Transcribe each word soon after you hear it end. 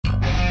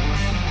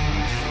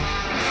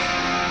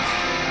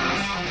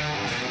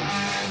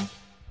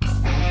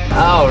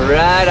All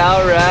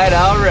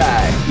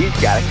right. You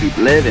just gotta keep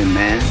living,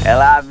 man.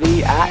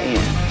 LIVIN.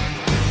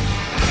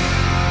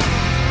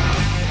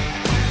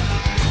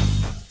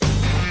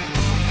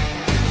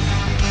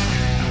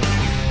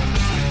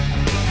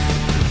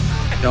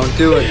 Don't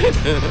do it.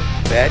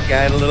 Bad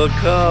guy in a little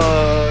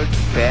coat.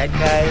 Bad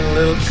guy in a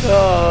little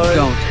coat.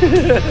 Don't.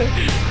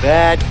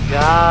 Bad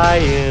guy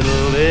in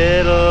a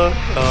little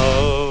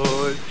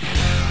coat.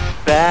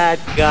 Bad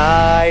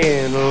guy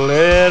in a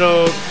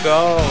little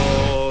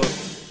coat.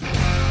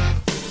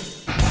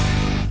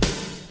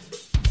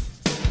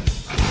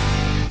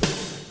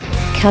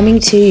 Coming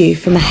to you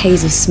from the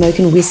haze of smoke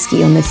and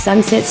whiskey on the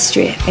Sunset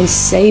Strip and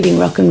saving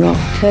rock and roll.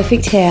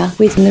 Perfect Hair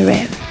with The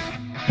Rev.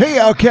 Hey,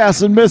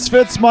 Outcasts and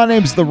Misfits, my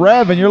name's The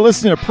Rev, and you're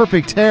listening to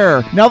Perfect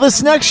Hair. Now,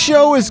 this next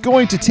show is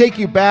going to take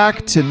you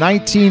back to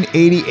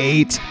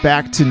 1988,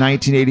 back to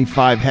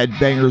 1985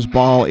 Headbangers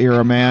Ball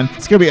era, man.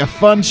 It's going to be a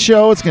fun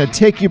show. It's going to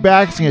take you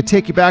back. It's going to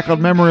take you back on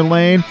memory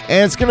lane,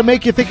 and it's going to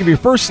make you think of your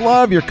first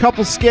love, your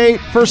couple skate,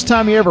 first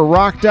time you ever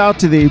rocked out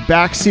to the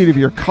backseat of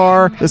your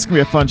car. This is going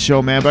to be a fun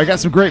show, man, but I got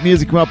some great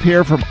music come up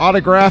here from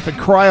Autograph and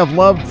Cry of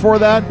Love before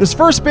that. This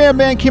first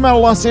band came out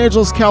of Los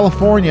Angeles,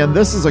 California, and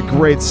this is a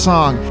great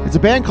song. It's a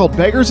band called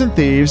Beggars and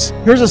Thieves.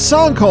 Here's a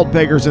song called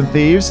Beggars and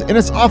Thieves, and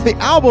it's off the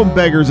album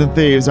Beggars and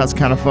Thieves. That's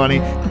kind of funny.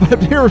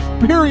 But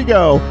here we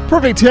go.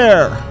 Perfect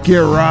Hair. Get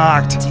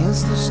rocked.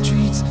 Dance the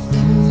streets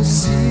in the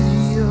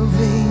city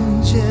of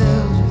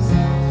angels.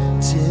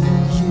 10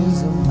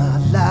 years of my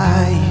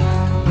life.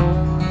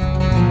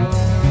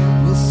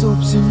 With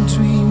hopes and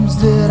dreams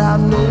that I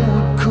know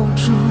would come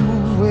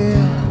true.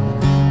 Well,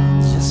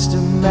 just a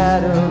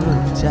matter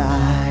of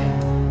time.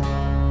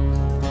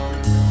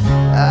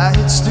 I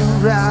hitched a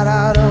ride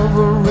out of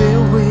a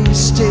railway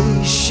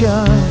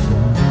station.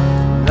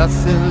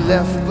 Nothing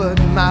left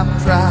but my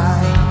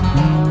pride.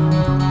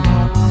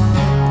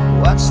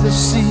 Watch the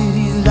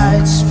city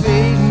lights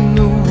fading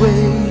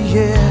away,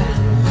 yeah.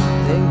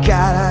 Thank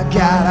God I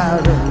got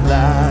out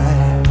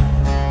alive.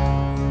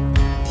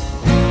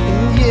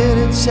 And yet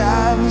at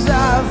times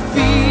I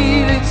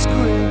feel it's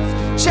grip,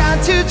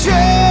 trying to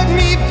drag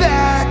me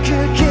back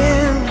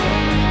again.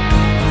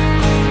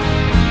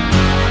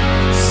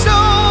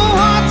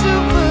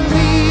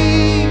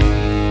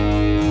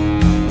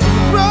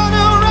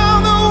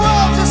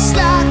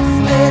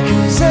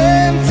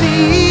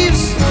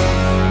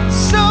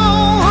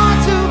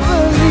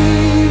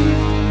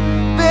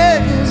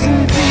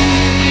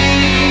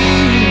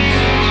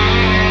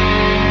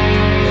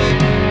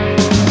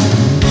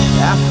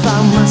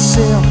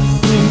 Myself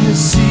in the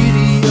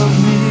city of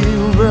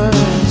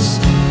mirrors,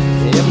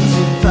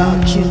 empty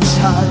pockets,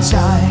 hard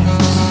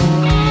times.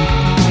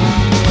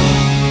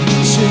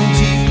 Reaching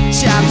deep,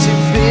 time to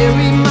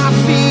bury my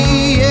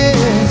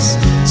fears,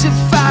 to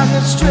find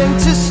the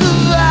strength to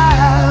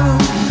survive.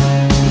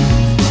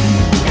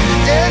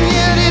 And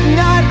yet at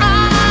night I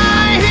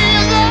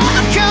hear the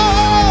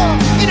call,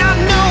 and I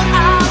know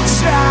I'll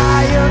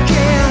try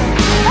again.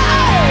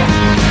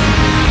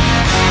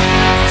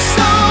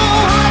 So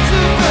hard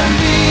to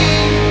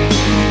believe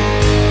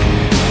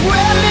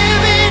we're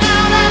living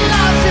out our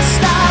lives just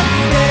like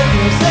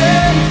beggars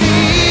and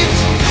thieves.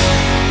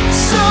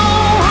 So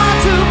hard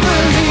to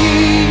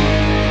believe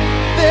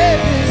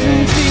beggars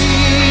and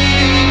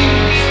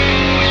thieves.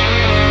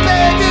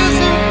 Beggars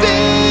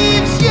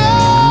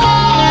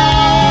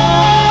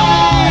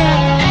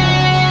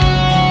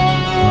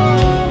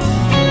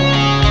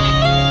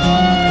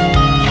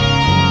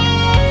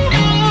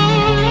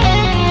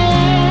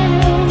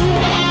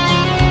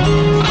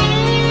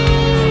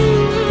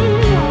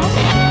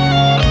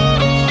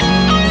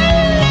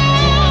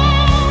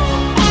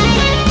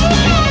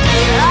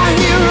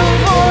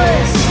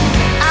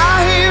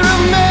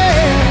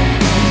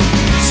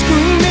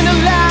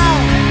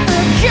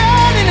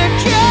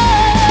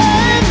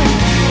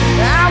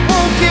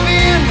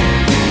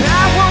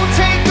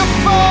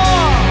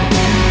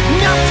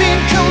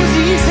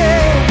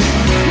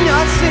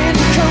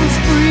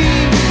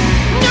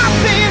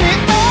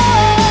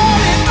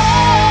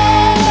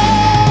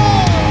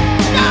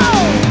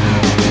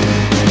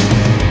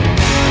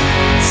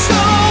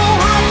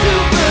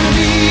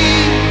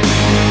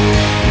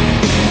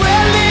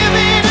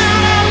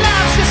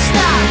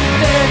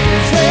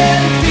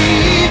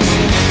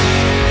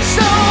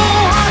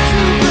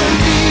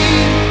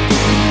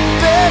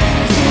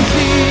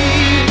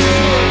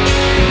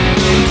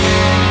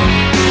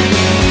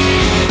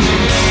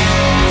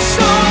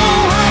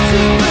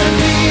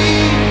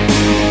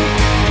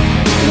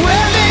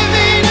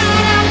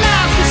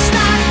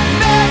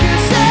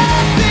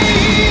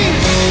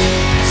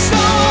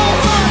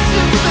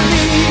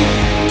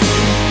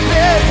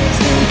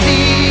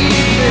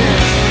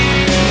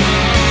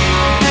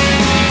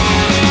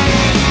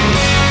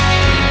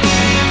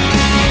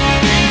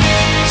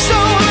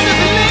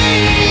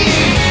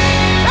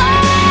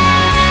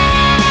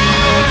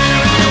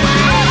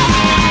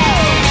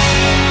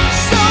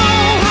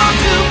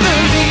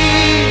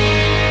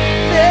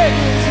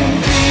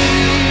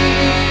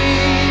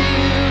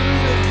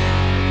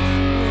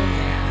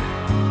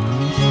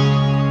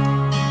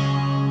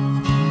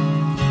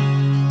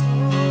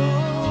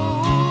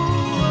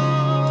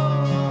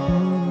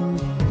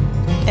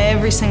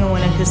every single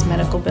one of his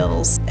medical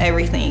bills.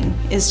 Everything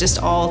is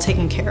just all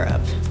taken care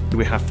of.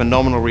 We have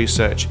phenomenal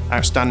research,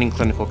 outstanding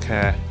clinical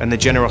care, and the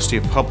generosity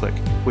of public,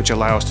 which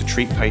allow us to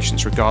treat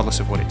patients regardless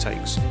of what it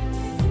takes.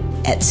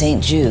 At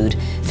St. Jude,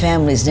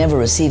 families never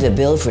receive a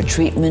bill for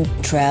treatment,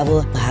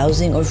 travel,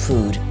 housing, or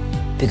food,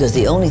 because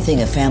the only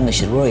thing a family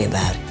should worry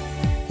about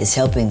is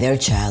helping their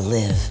child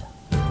live.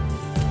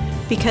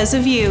 Because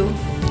of you.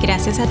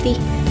 Gracias a ti.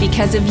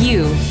 Because of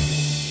you.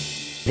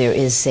 There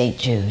is St.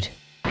 Jude.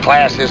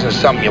 Class isn't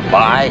something you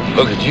buy.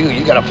 Look at you.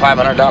 You got a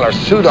 $500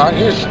 suit on.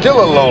 You're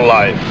still a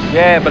lowlife.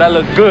 Yeah, but I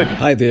look good.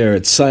 Hi there.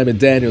 It's Simon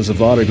Daniels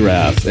of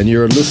Autograph, and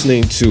you're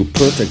listening to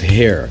Perfect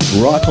Hair.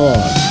 Rock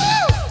on.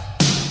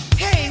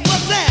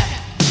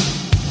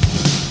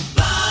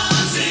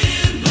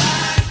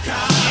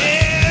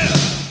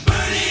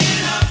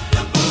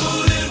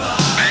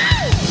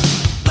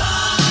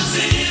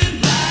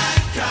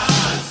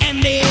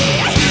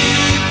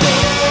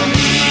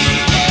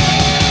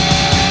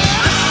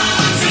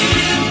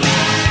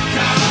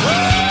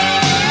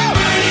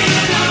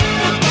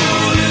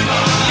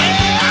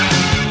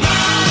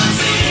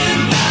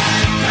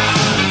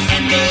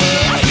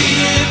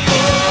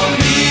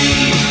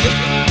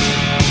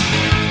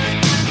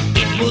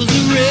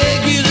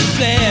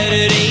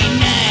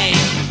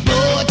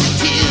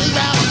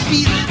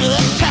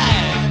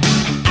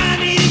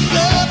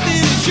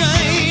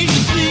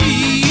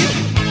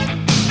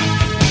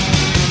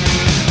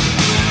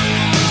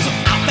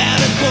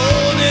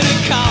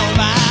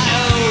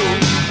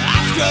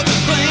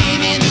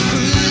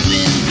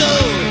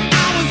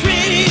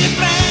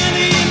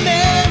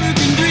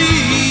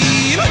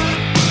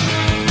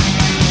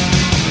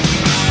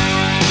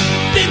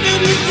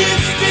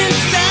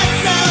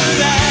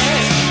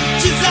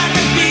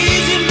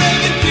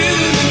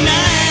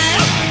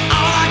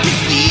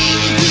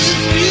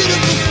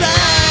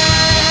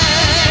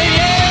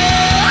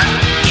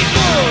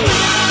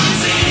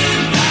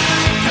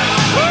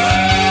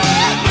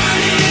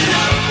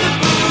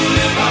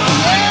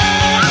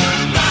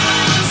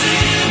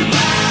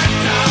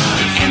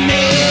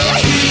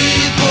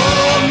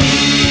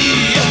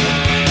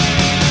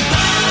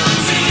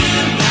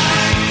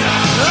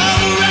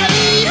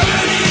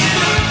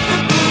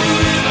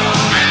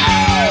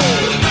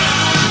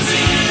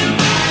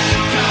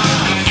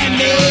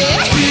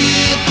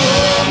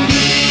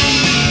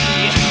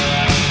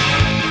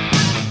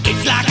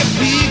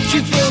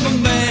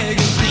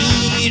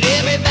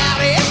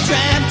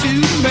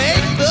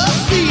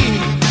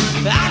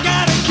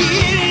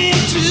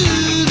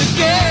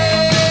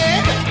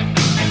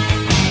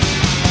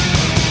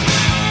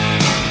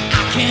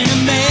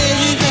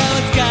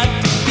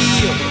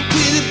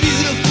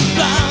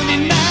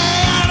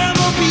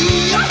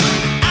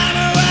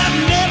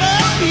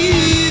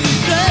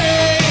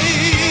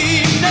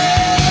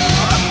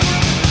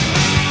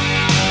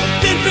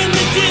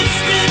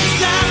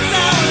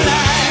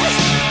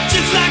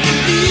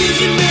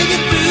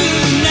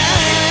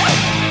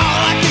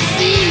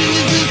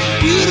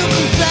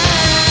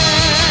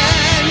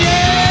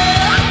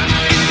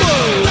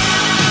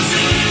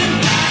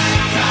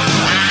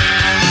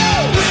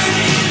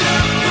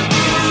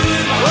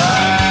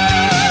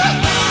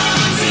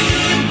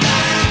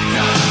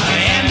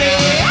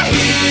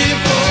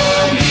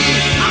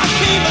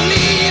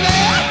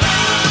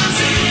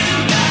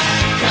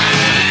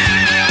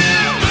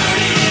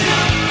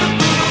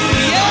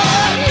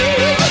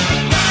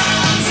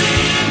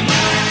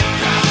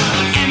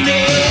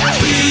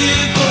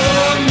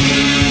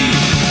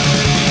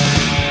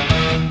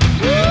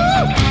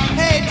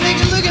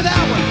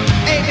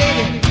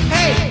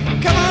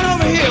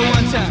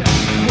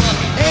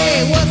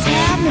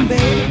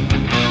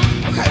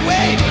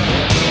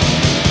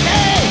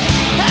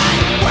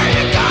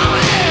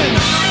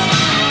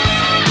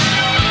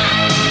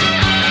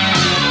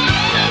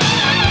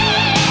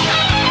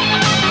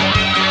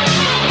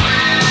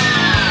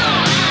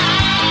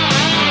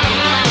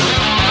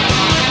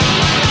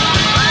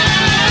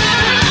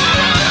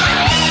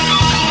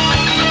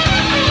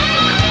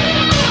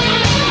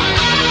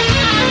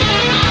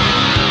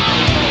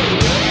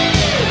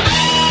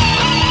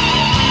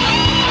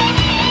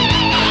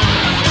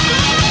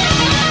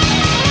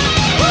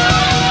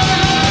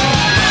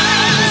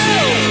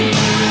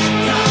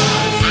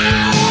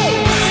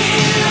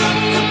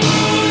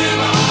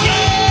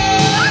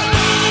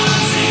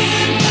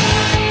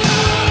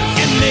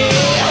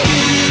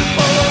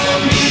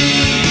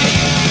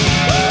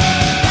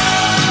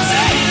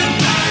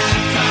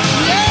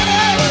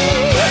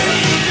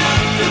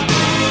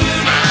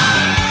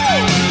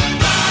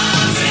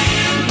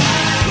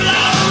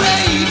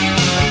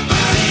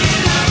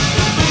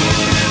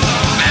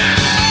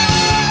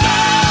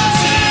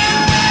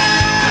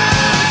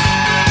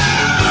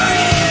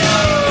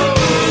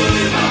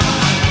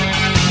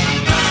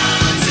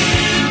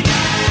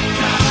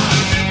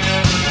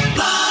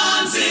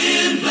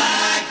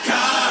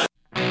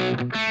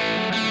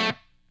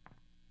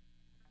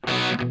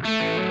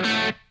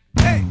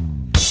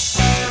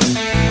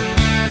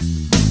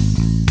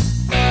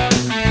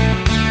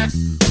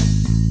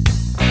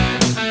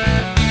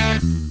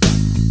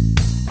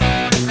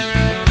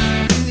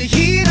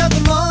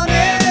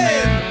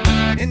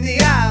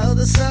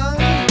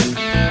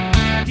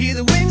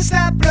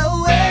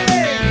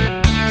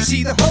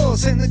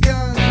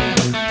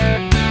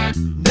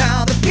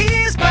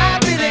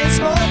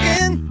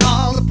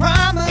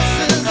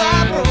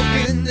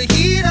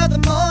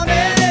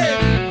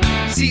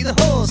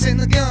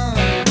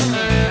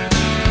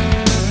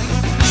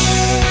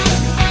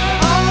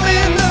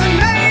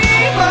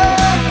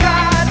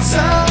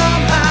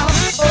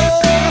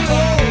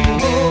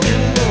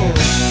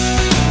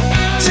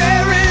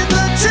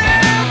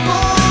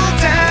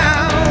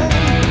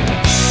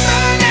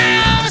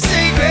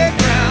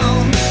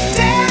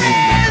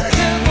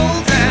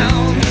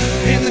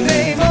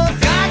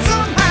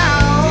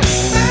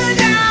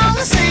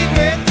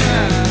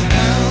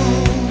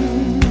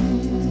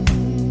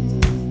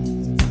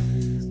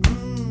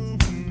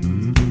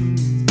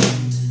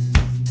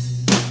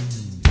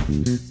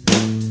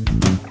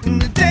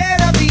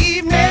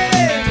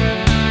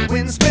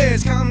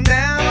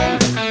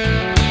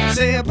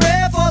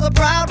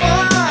 proud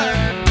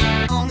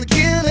one on the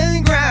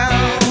killing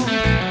ground.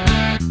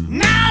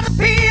 Now the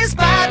peace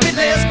might be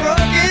less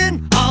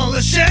broken, all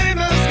the shame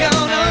has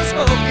gone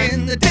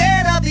unspoken. The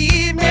dead of the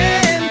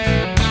evening,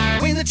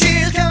 when the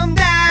cheers come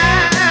down.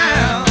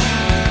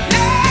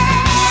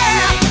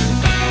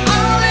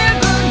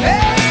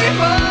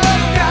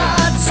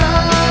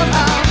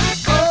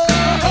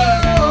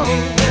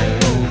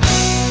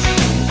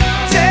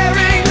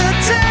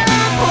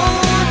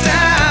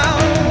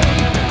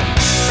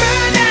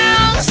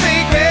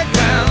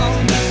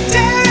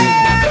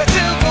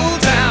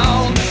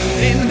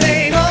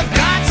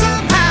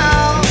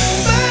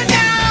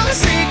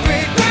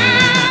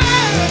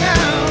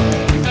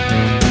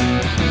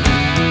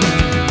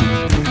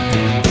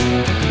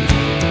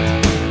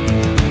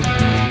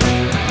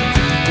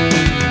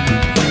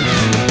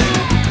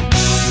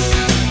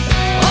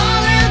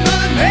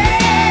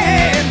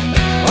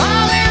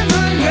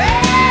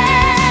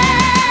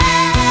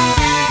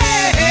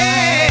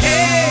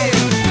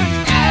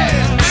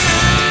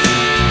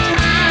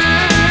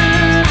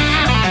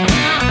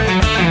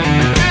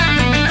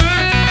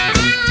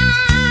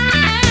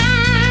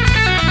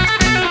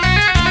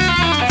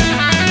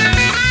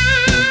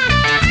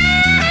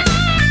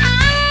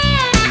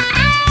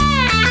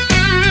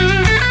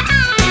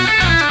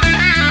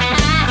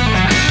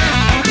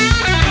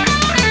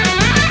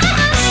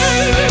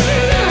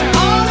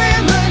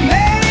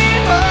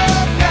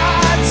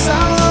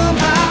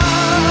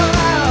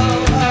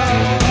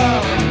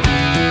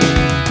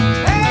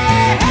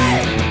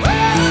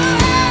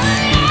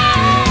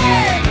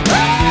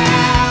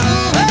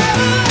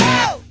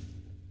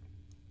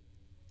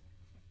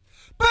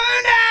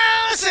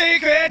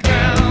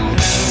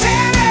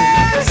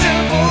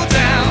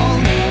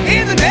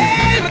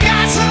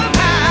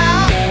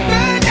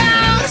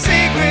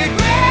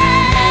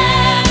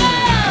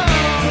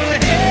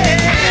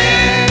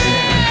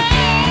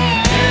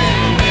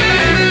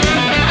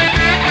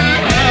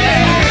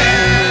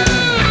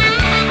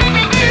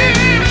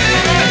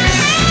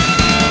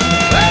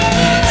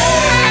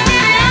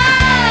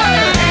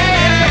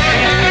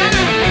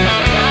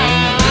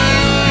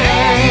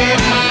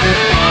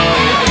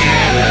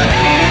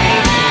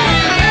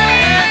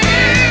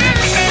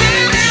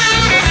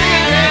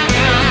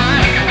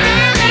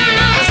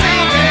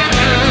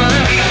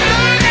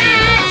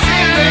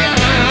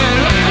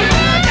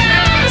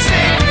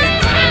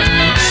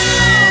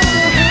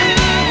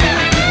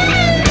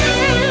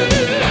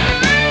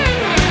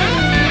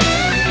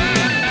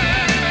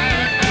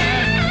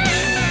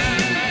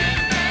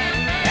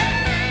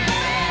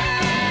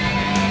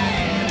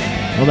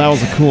 Well, that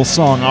was a cool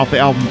song off the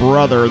album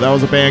Brother. That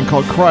was a band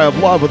called Cry of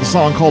Love with a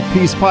song called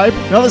Peace Pipe.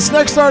 Now, this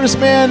next artist,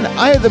 man,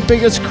 I had the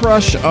biggest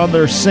crush on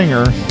their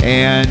singer,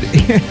 and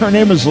her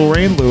name is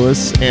Lorraine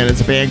Lewis, and it's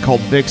a band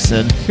called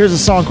Vixen. Here's a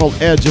song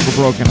called Edge of a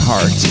Broken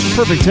Heart.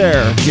 Perfect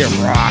Hair, get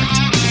rocked.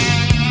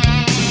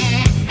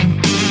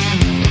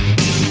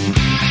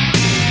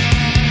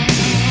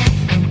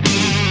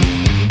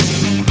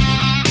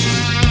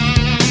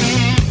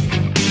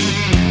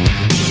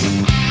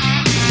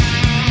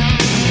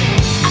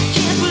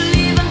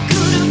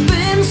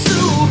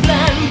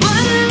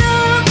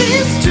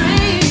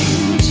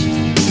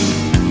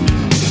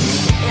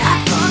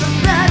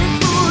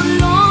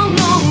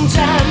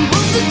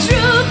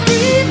 Truth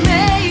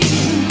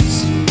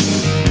remains.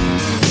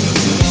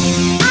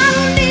 I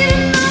don't need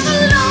another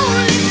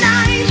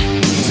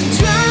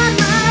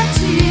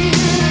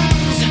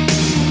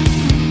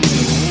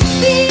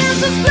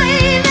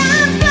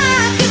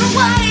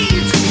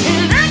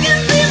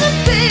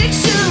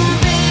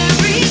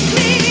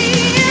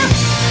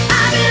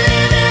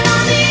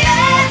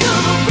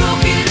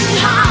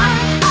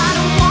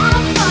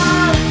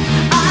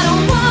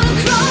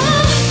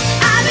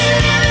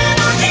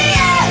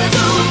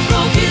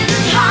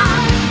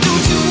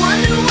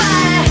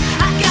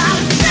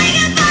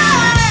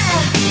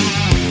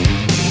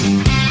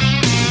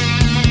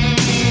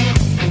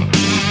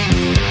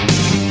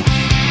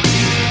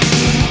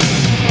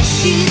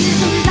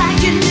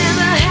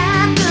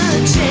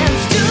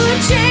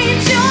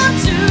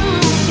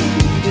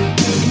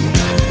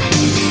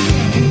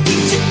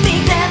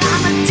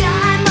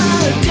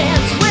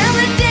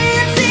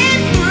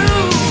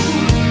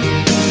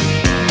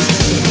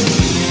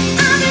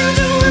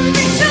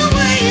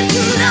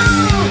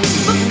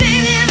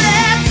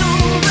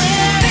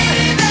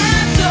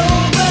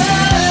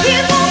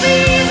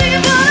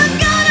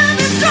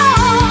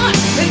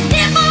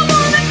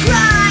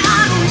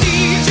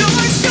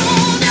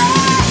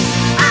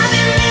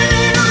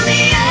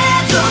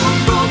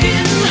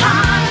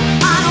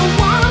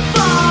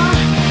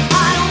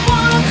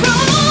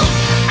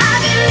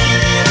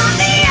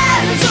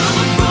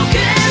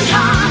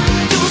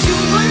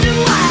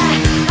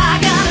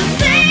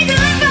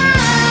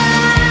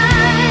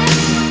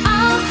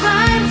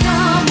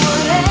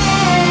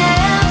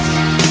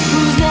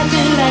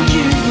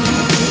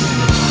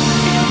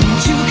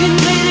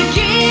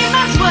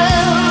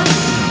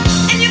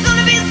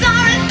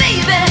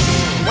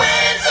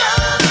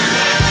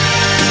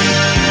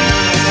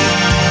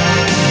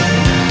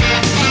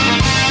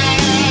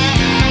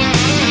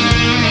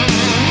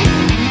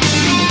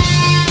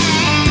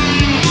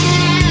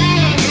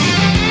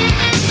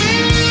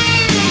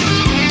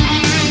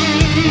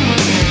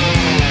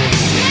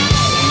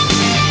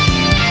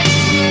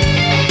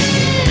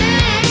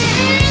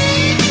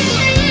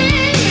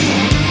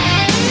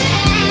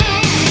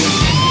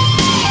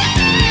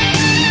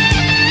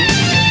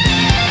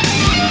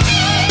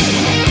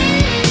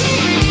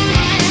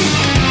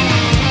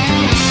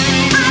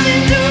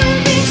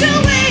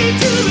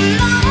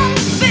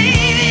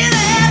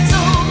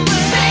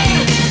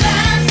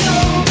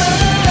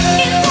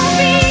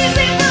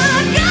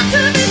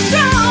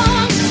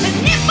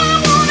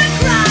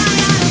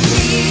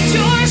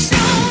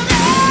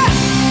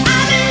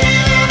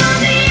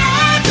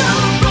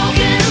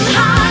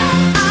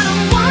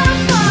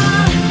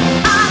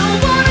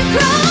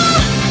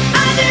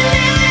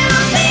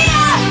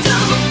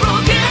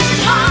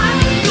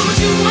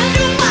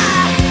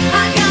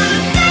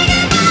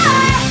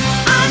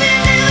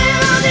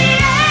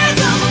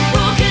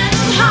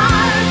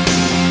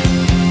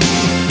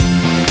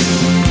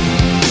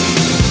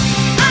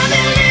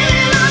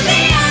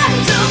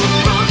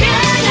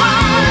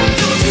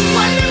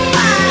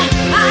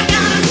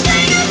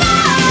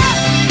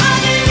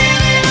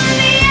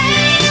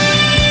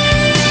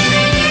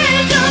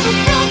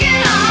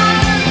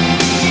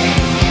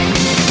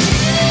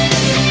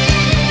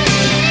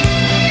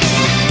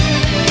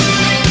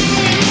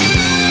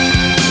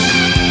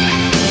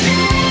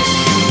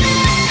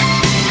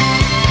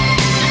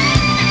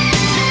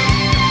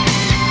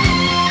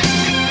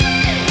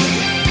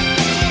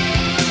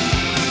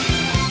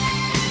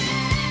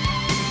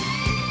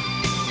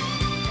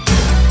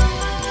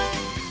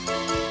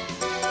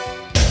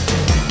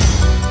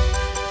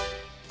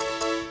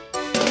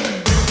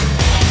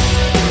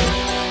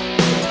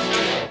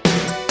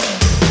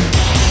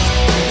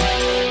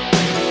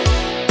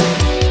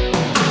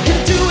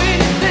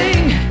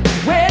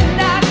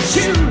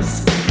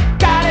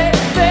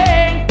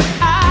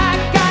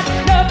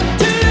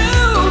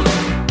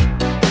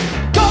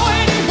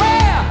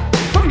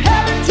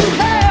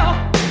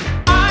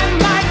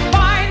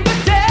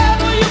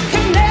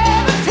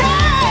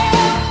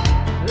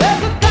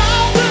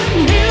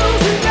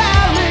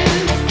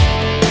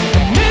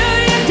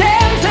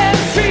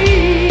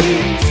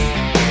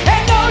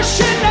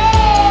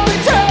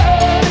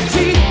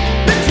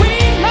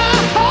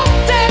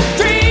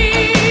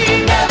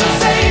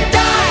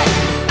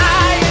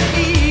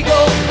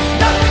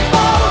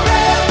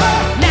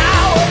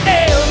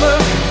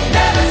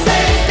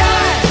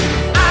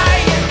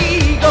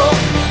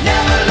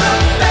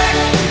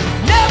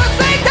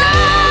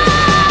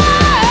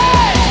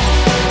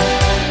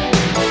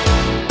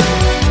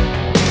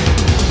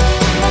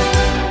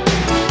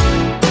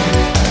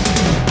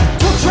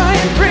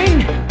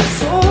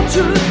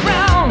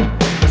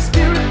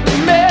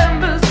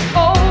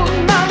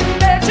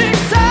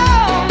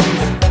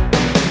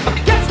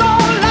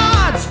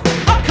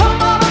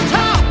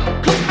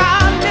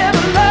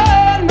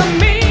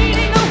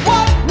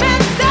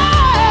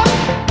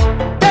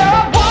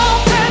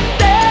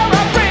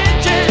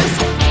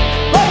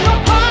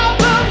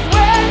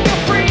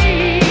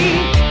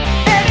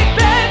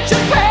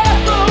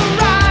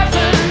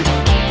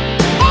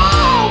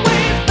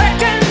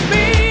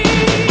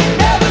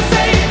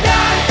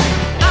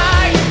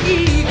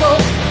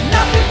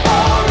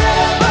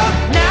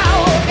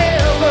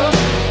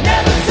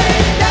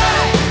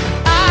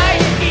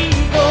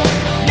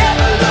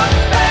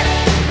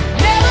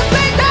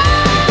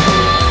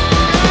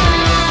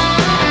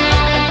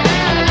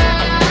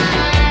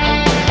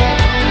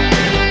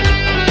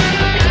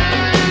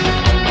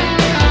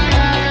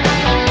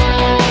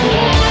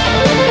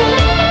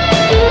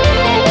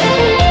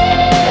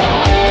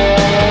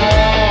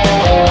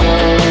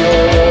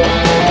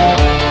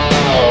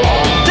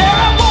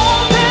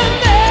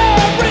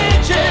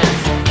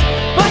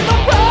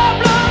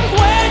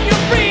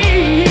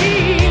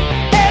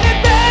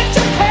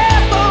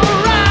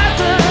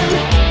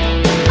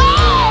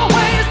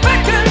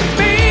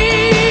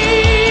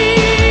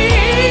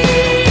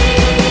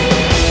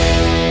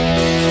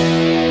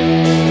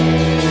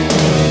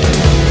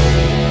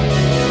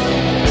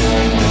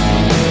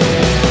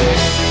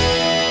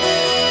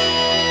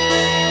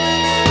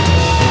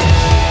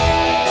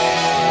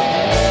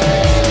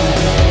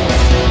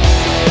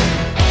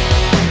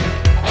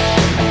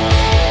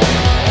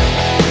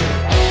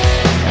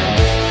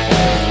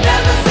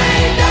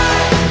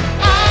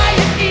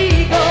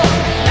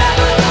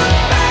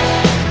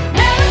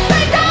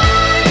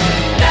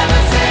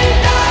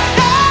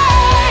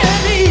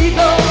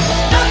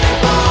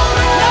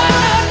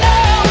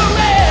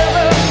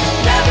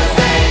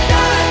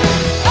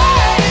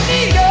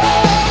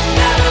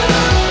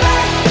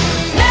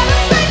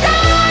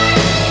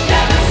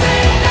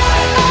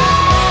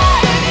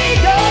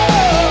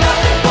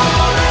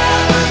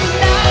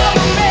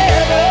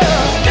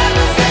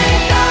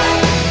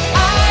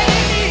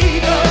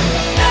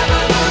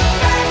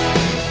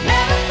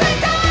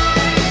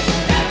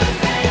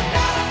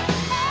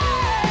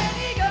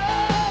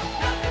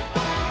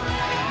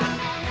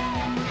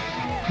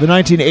The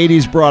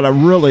 1980s brought a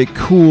really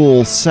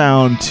cool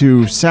sound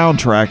to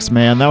soundtracks,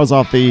 man. That was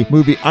off the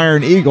movie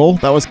Iron Eagle.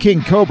 That was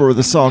King Cobra with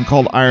a song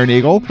called Iron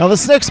Eagle. Now,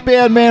 this next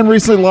band, man,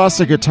 recently lost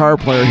a guitar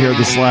player here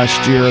this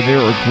last year. They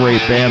were a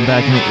great band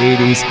back in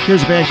the 80s.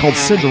 Here's a band called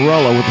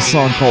Cinderella with a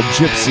song called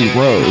Gypsy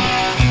Road.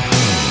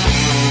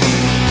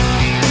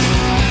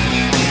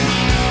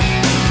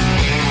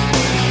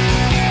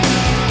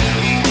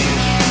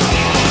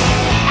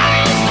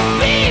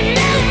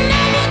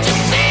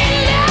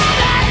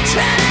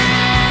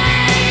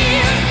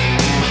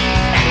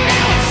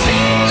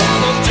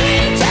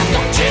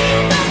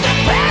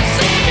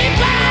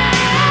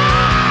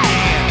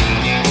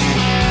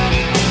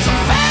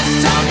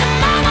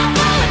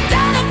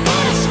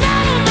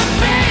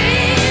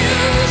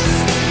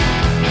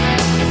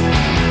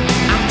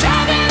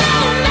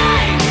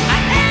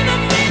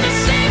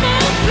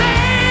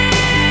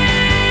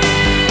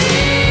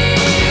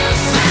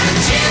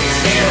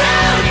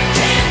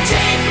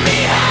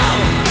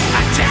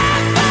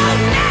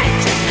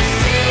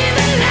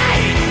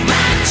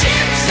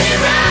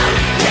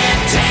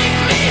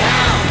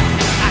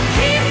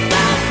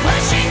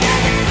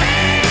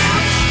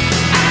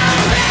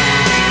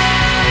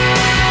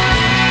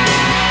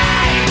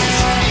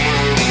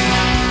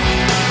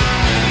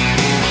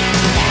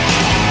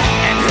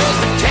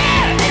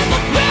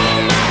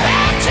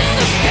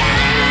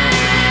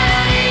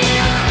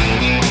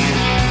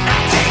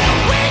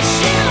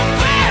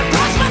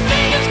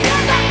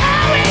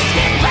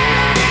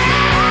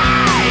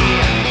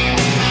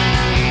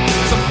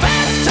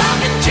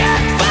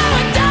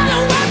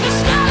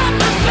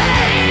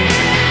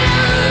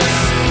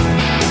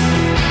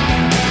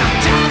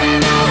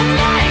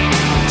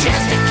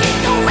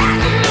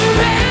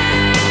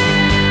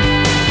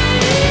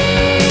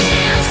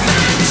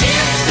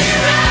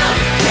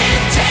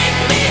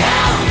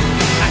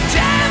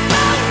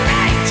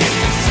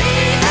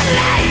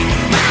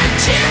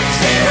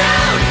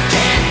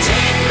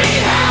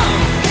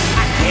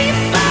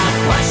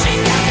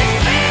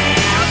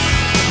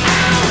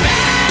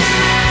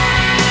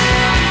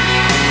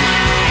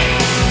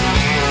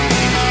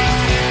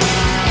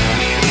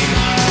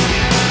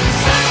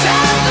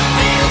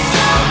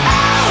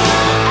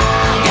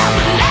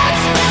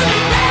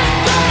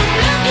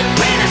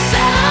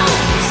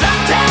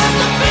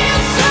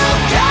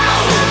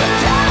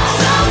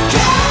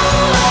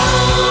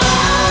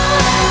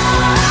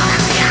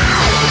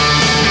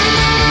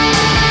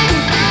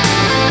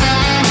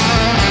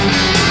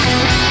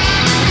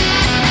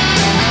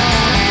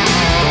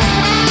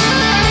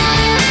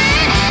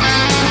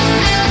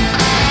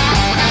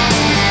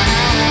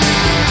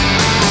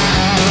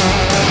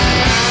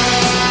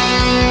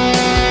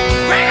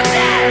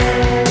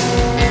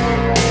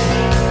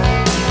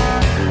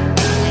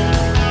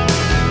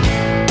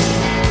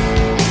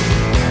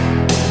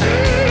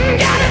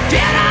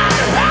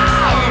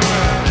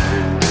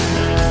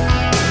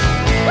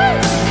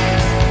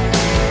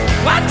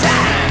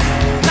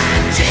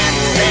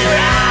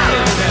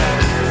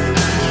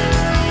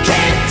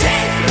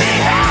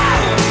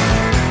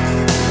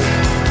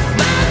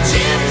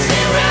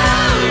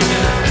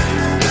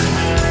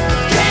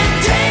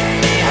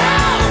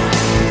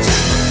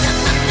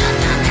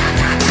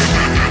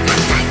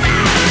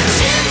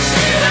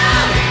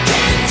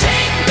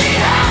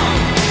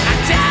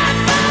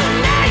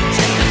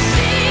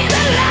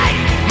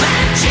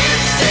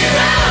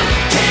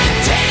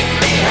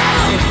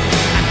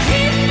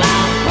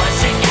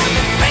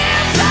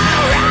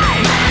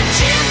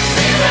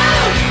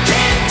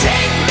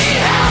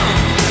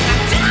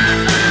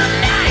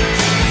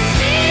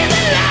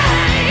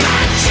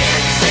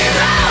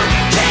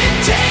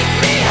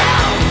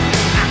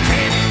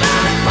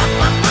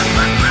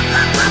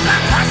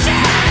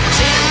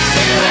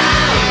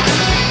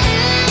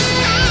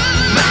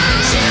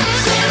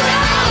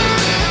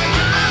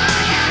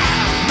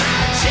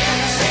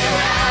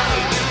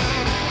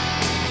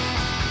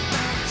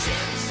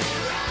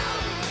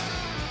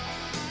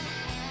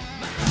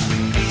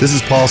 This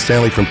is Paul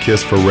Stanley from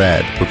KISS for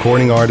RAD,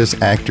 recording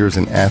artists, actors,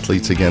 and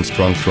athletes against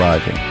drunk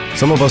driving.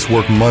 Some of us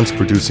work months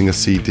producing a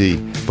CD,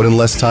 but in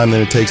less time than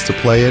it takes to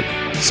play it,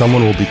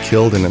 someone will be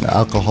killed in an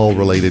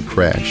alcohol-related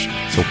crash.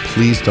 So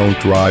please don't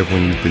drive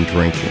when you've been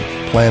drinking.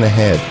 Plan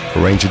ahead.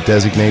 Arrange a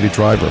designated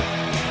driver.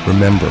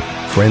 Remember,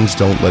 friends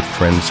don't let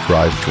friends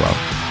drive drunk.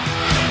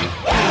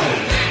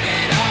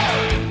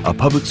 A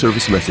public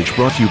service message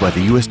brought to you by the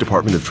U.S.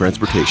 Department of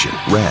Transportation,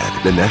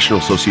 RAD, the National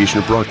Association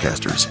of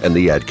Broadcasters, and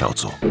the Ad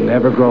Council. You'll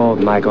never grow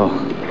old, Michael,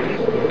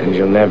 and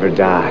you'll never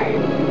die.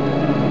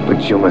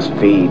 But you must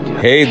feed.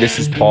 Hey, this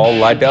is Paul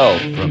Lydell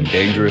from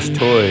Dangerous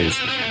Toys,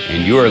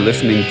 and you are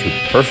listening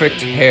to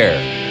Perfect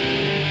Hair.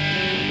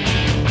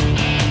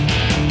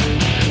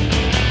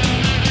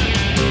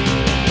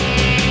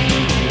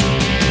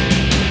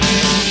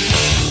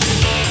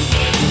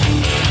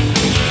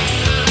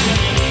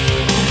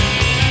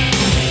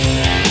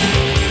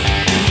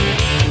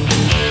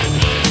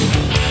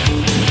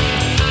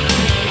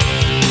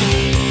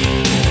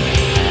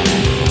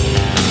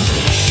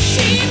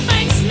 She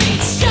makes me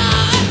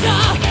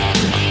stronger.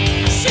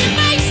 She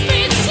makes me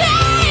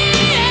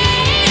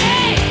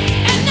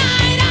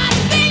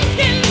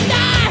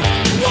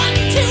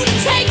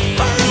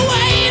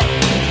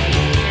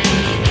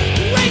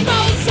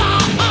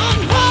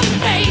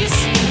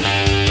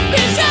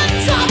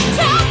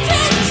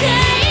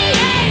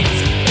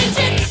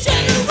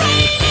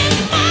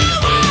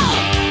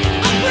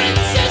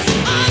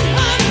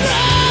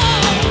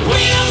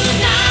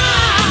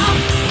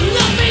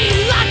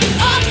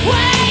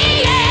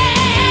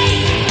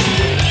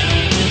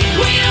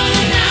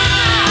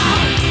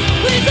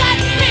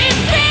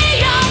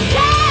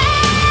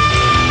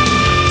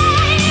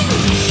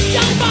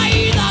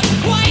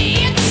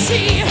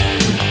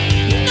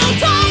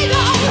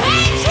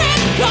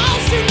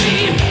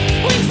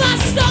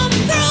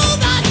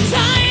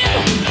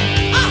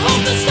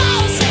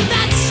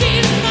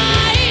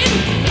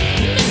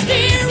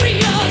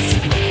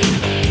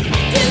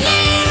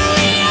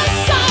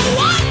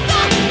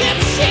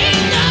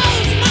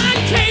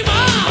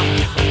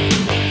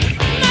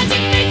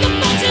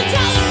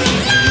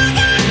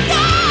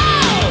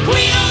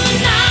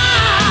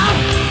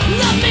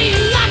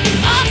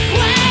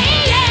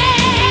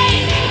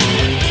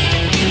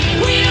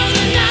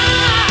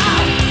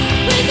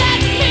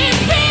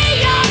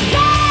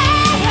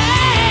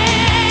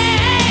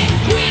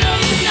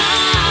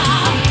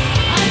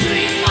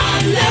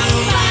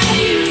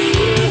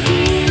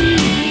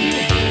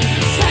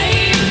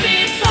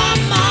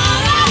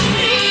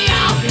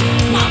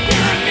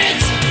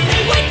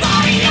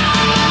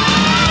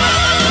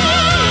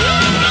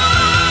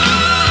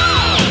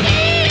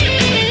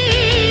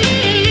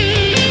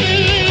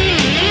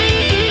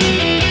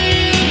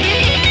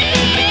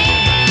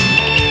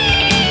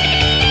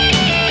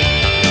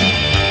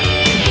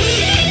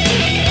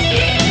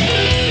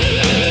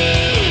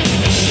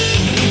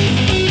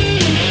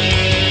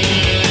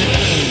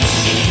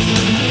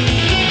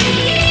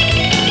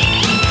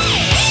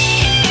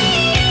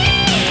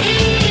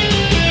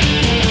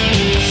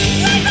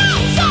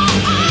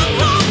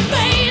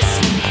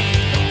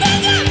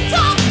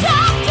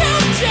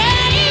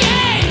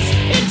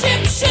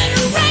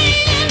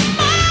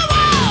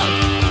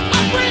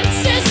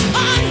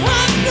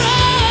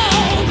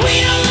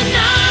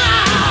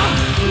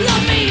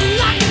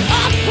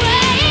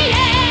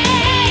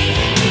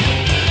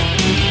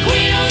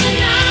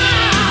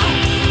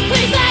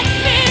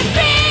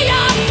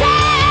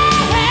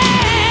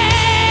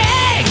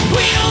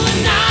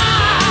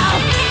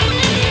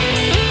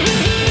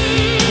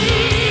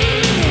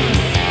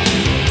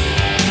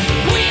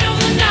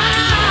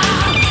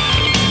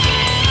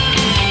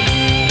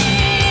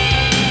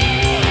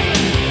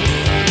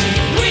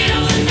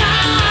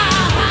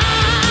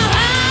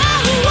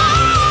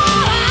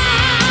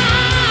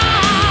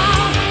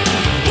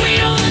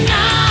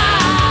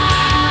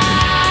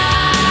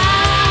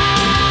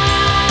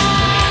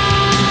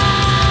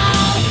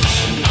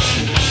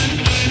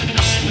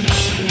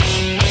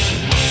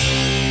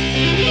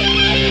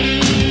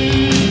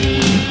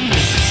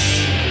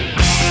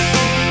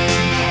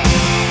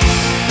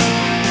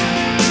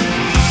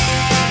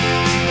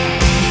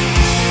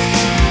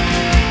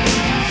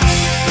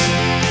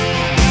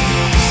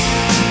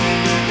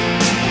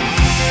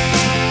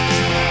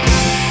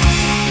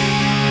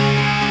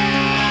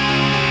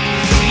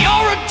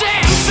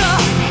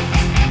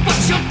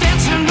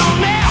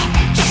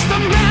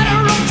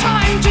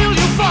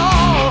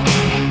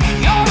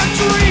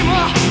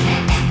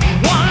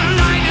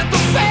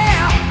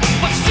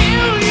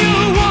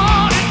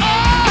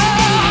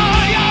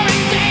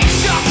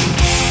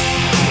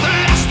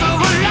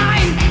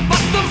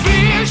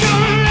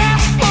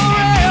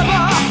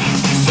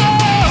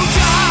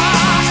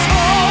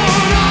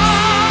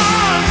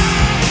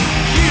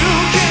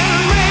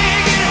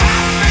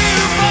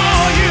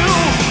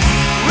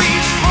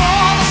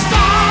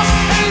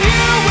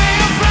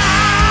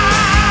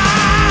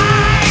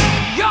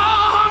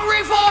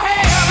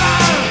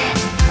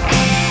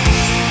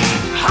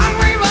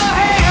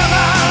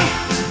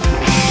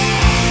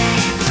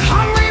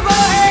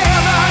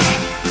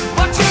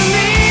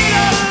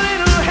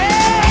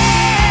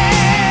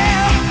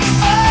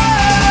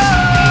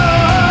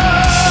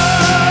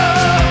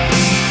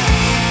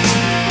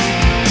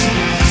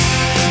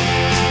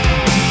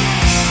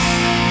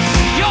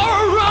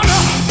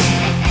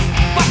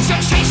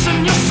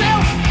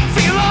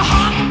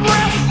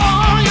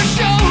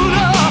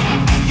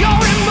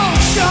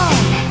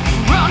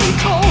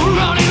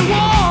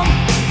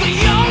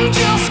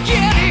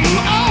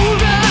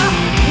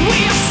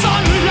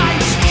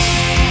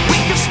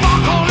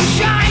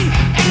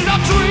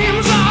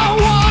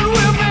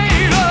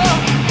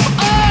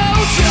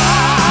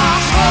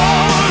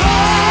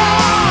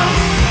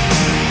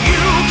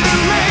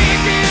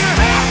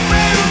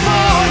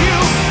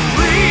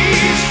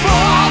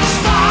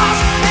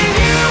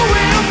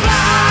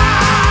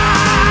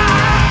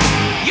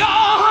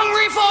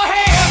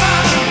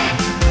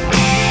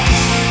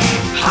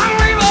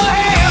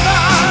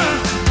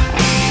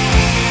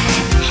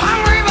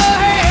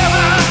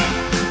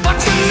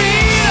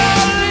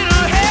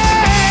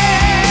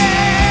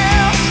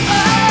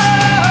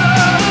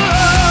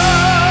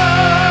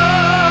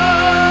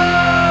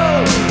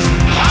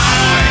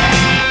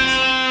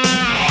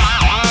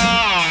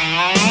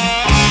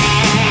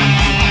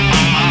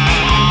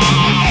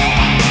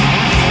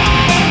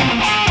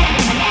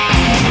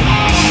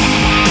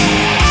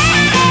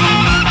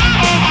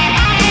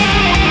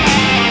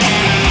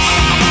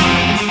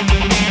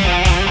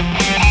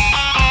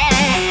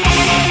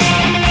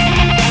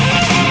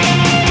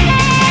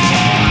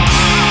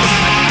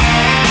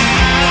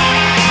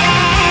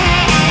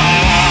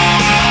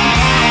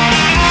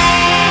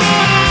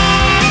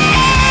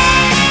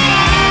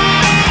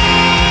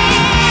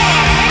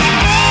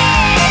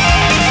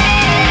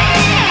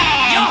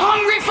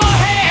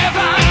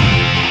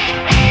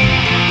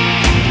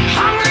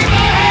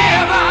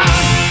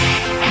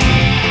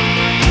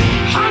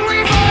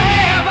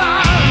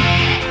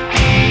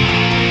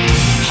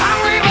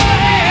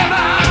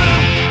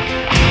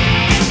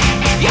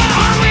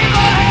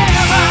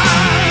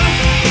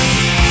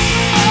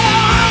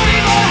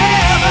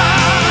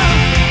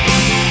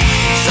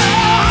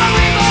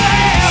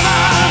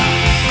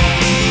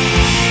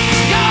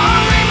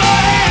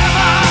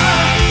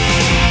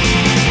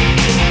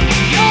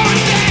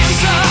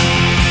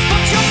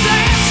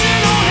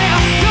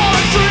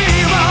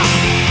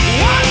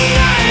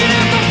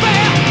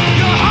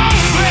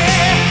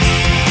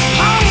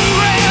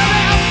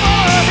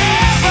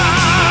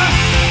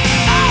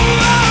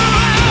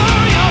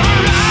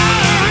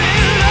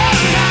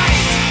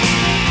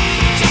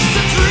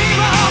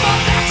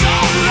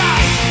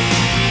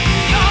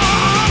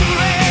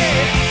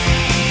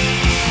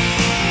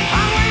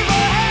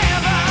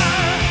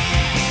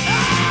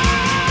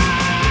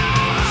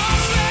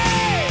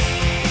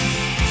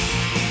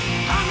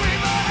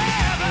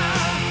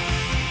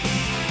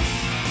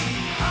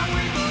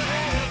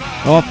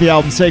Off the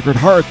album Sacred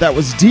Heart, that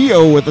was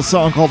Dio with a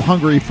song called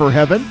Hungry for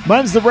Heaven.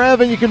 Mine's The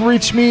Rev, and you can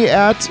reach me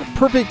at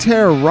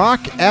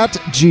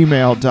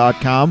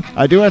perfecthairrock@gmail.com.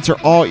 I do answer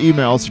all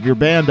emails. If you're a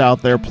band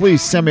out there,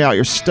 please send me out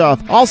your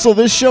stuff. Also,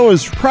 this show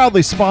is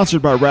proudly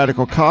sponsored by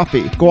Radical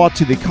Coffee. Go out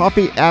to the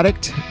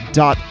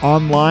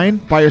coffeeaddict.online,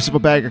 buy yourself a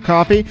bag of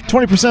coffee.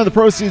 20% of the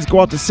proceeds go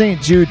out to St.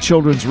 Jude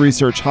Children's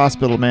Research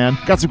Hospital, man.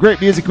 Got some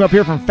great music come up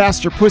here from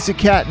Faster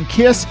Pussycat and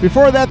Kiss.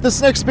 Before that,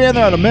 this next band,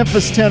 they're out of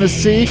Memphis,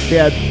 Tennessee. They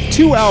had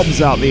 2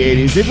 albums out in the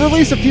 80s. They've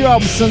released a few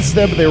albums since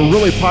then, but they were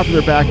really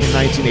popular back in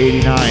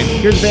 1989.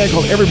 Here's a band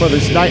called Every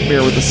Mother's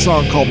Nightmare with a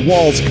song called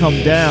Walls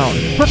Come Down.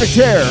 Perfect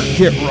Hair,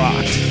 get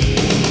rocked.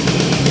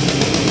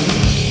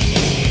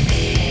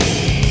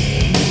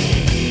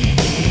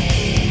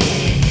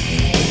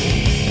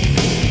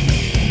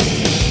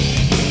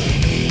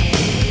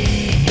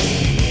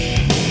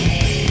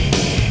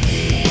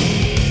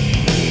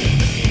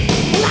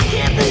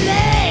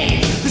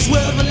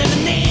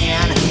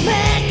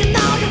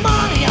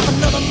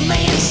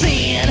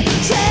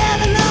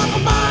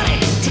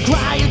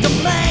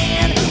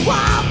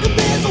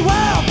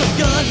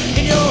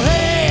 In your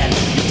head,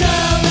 you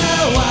don't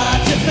know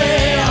what you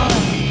feel.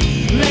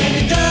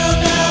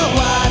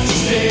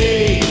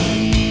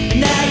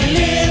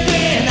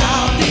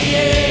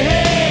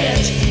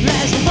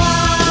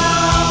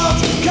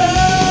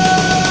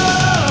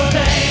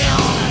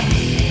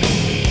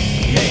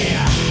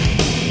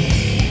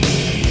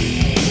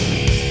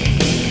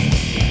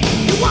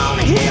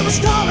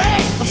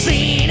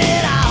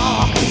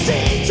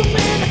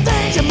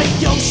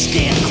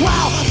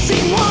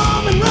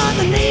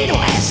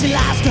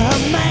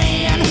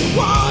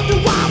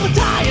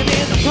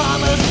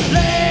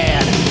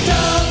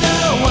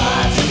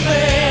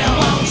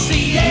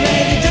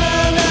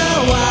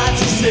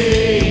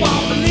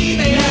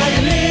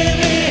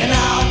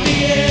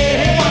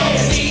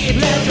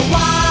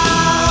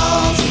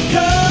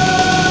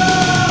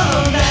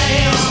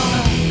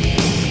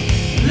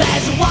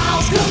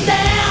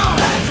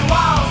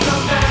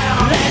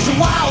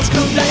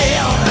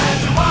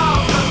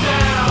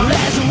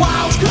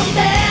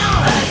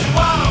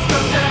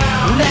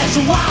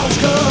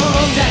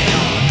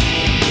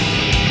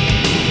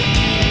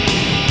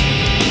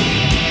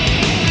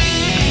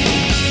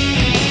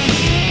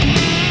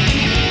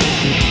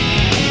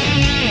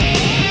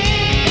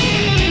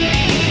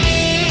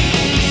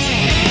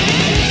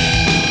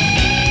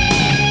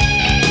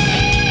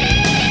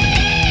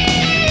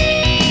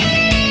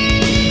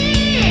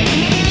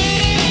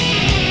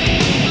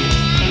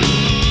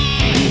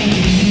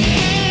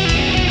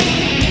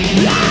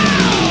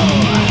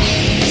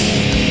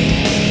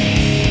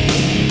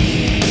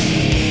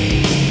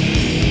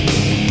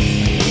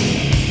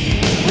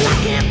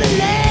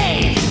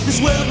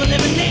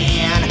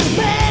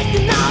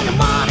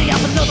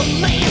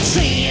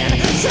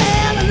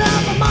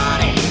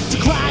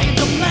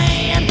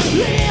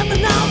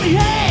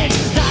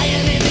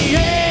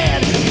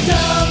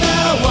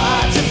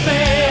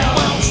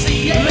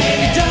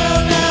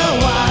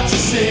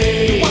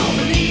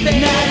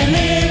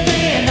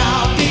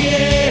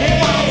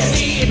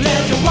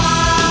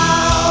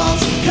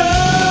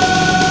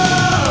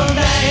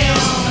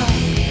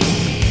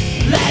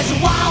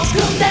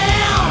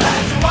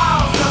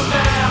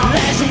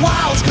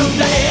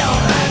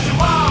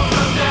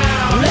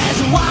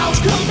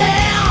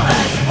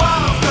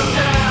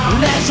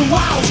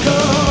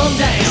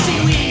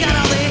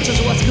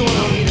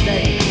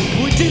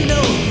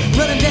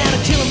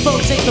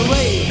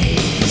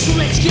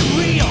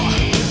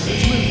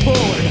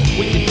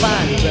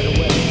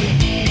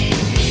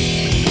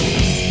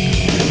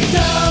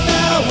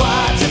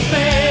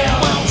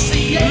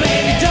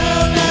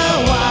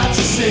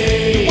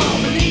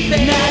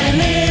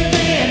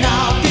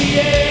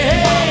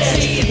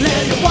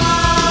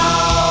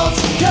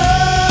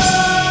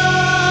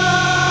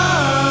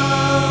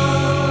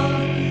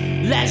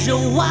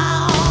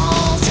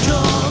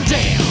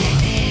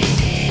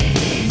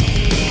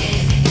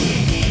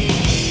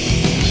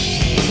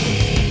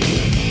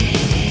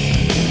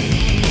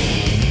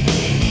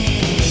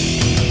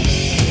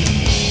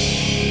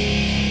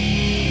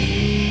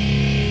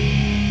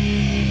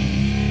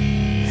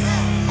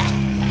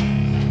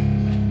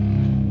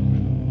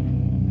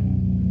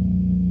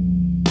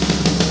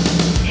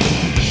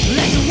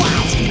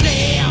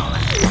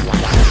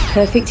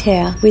 Perfect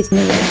Hair with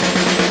Maria.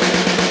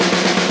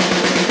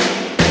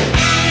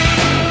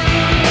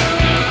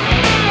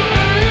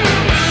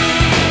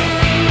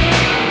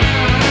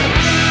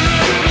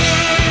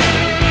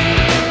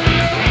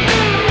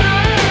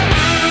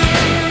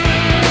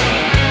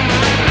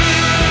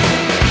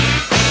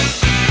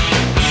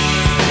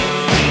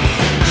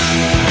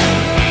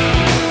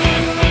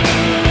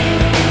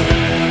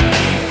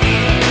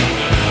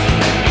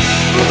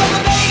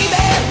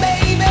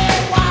 Baby,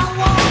 why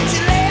won't you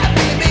let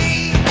me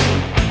be?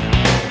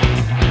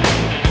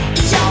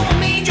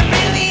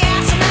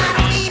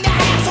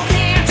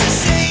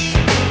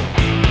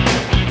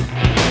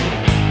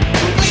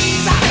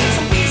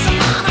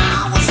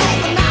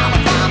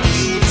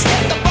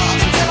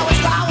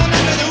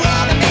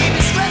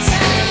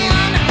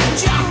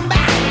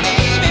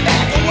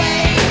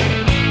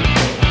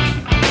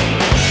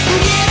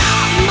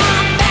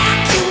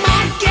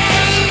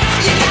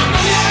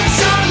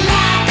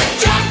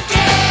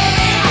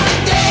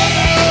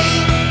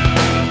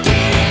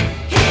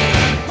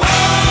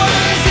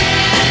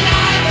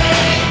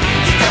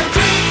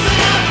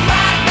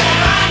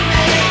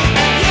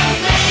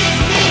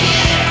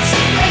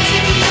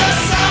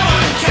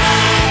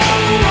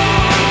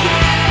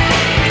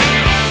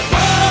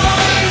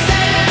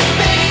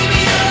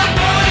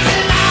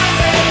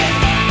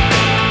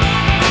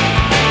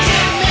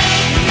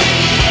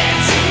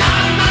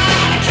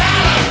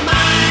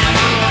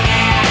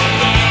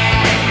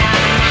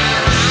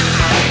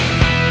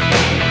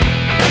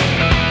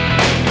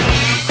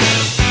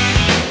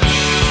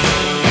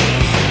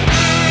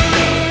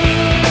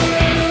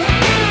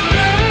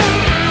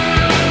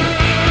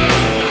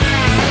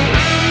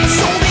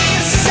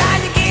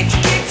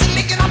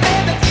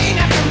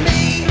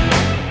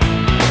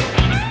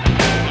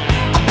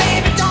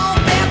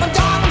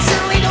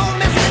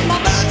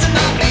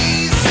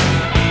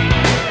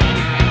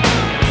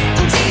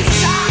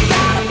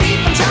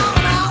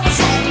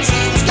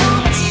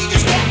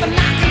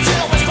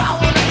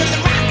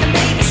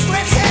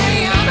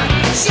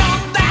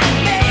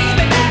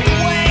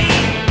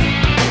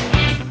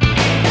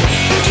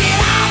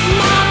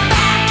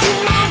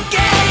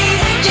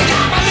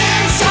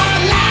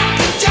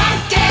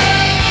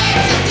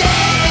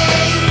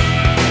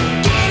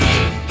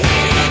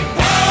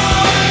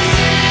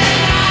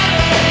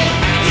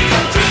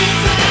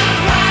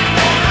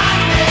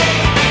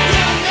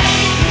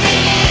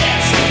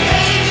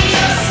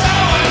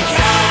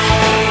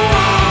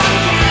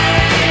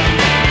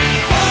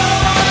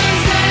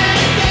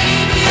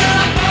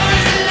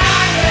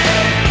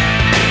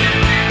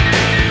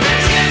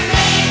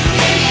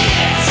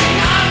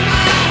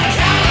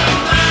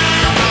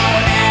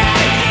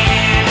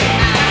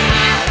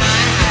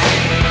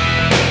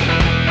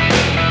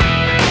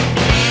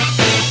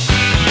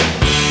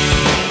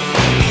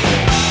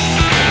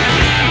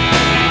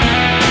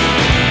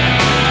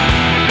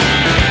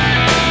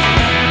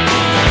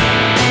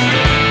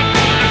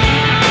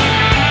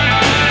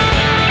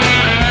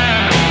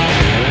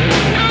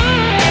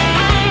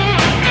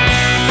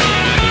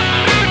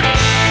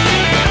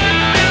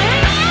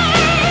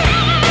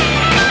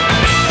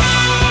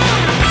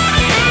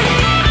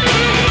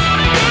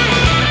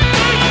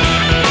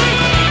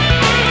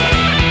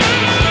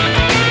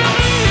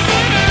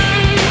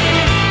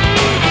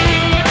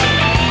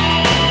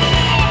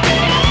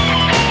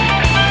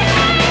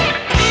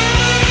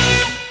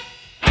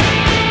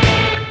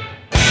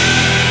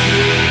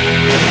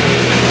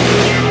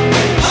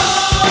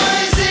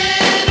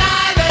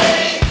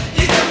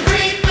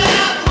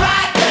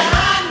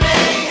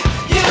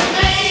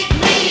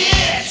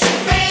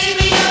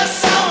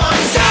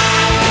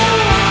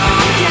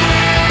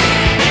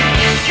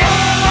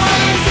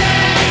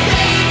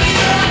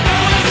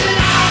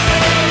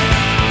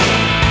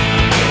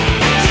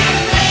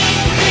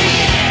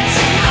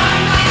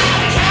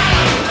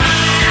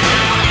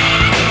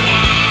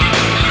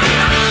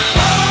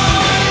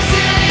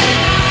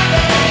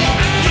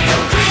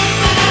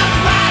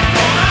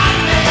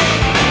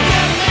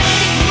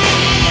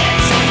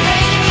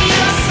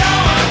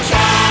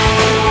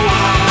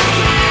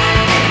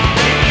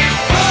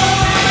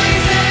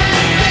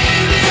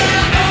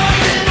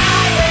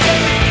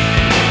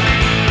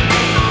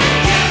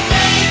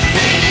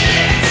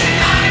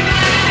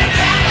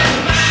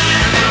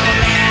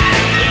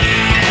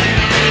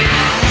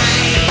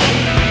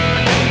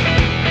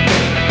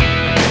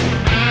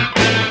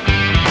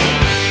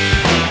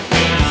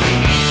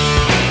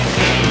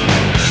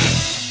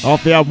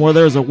 off the album Where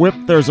There's a Whip,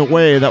 There's a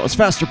Way. That was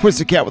Faster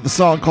Pussycat with a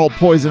song called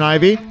Poison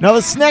Ivy. Now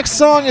this next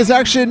song is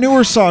actually a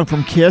newer song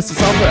from Kiss.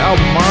 It's off their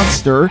album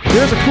Monster.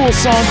 Here's a cool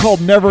song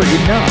called Never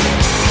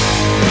Enough.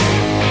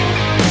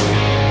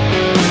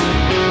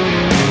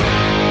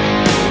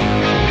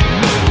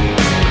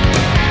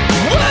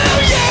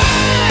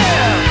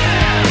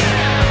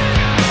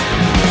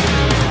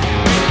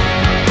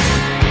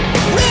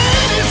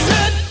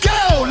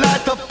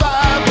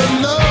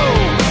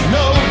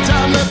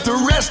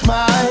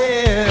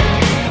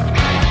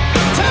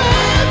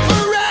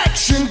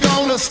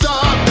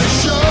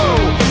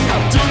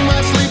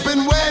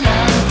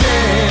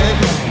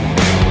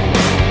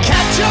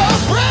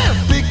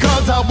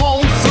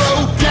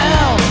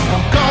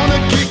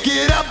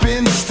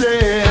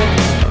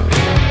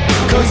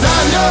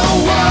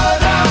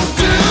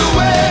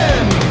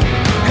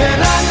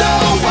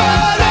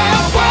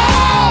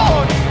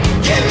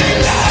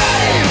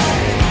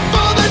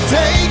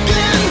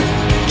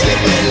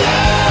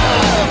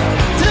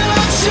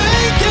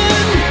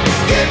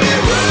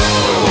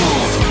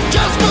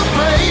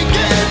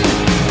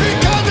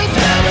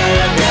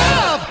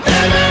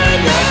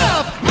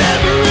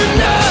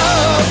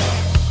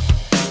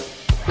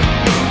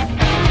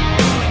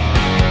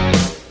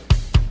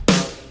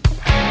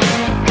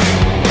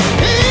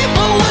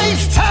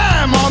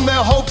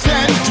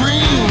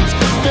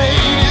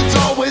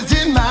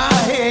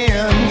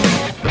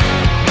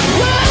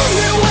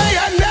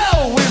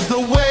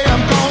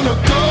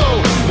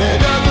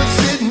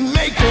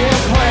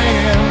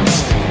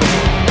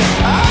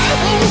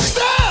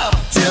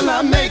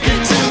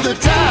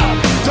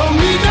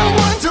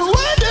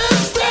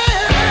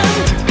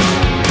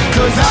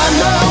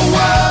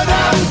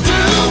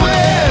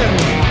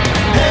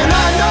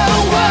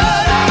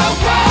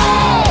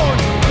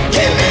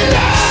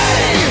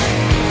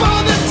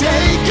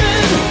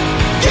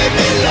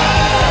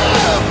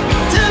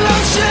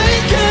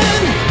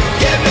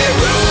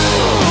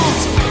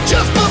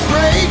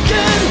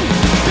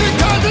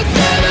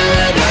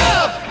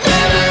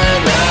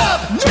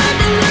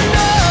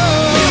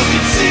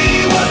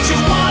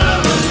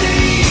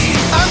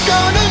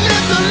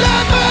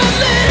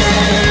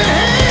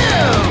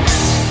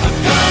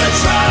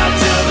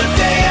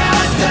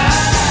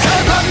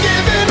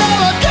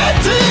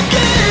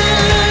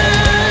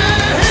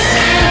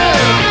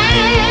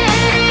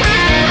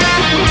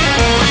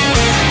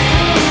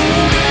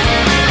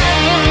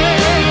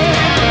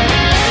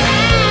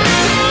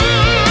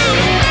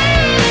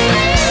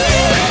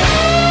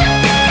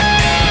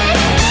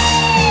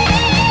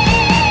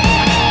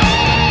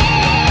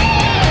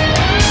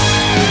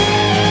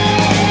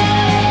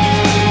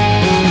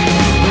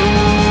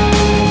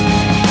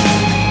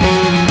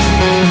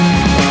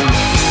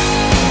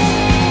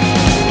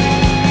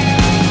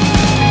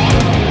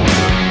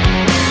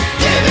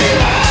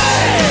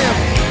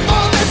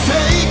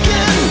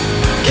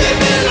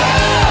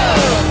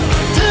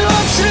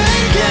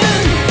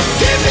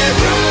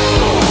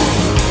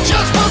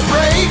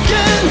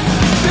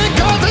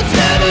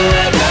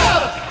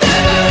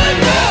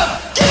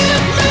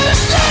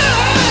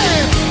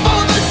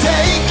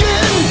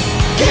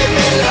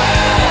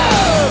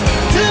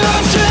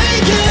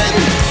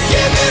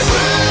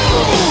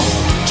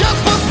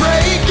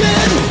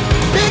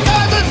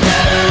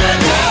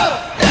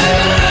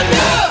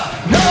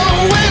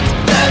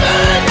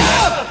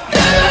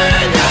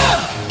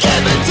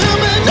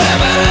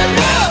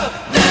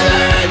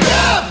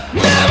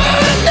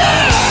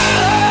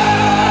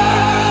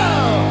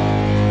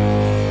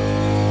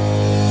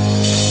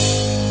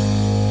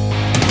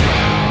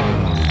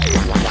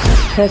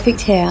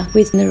 Perfect Hair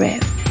with the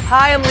Rev.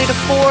 Hi, I'm Lita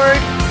Ford.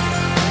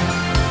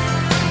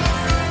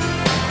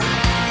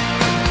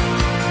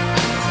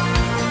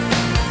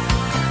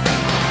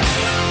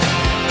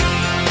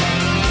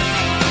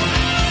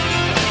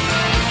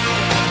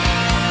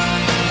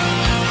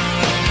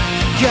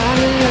 Got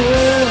a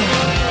love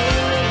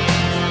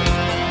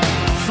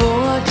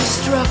for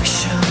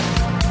destruction.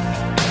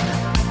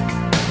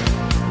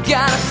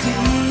 Got a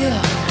feel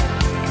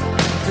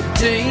for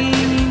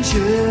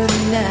danger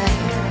tonight.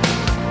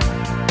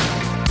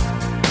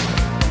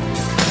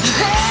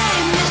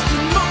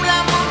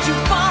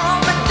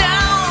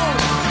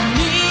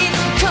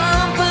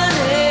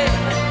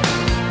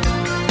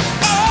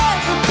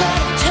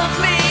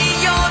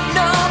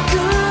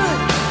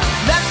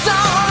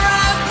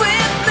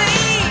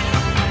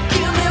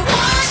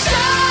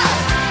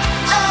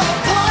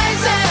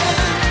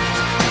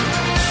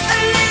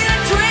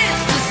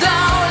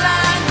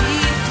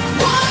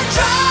 One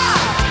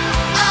drop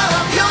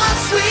of your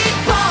sweet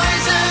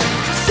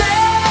poison.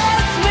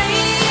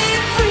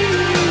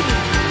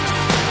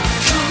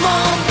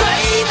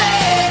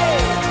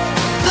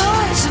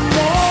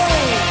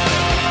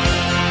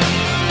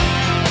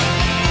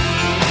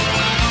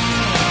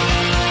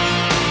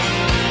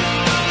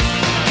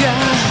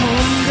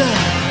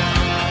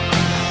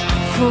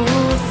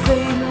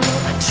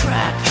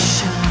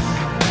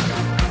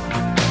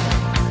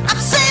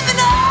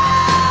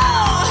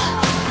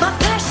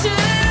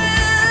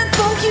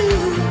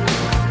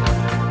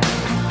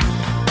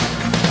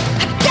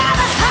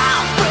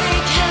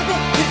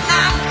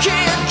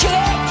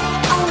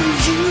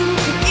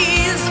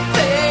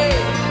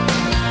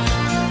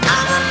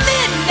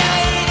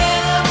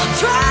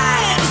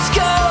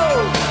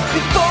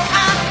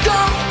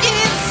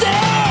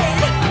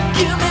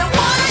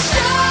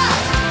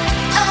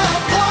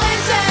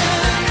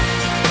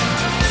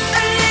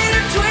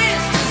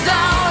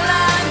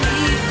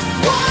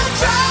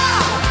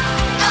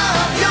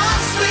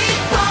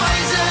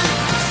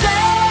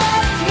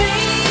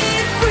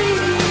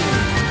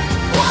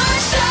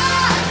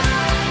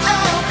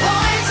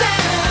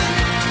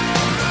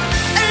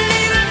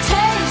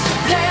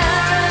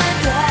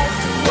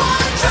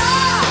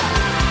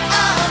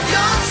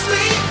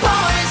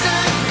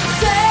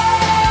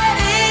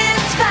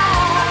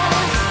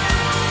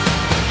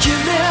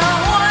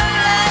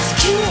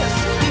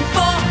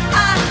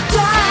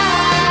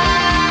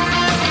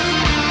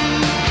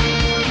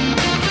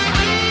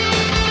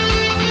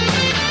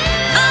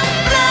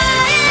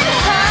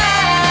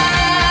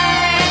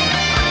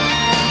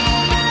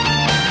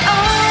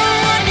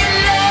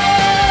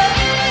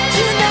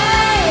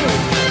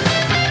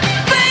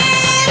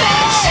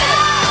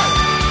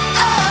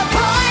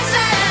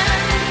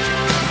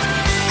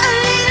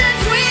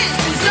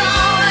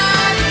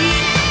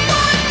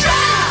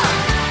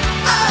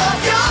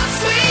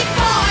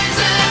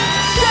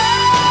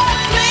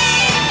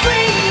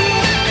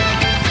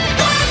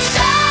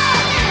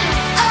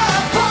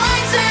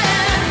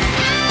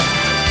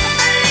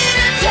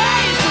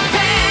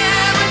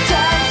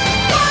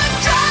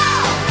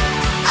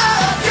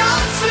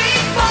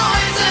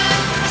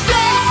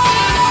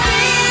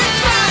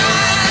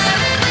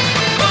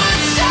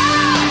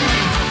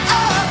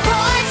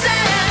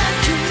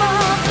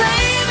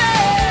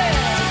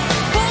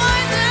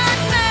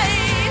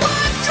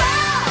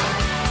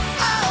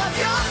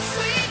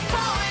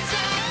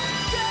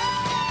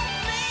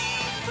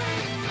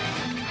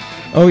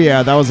 Oh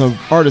yeah, that was an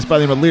artist by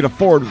the name of Lita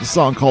Ford with a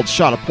song called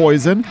Shot of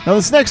Poison. Now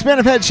this next band,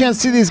 I've had a chance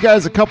to see these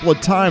guys a couple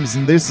of times,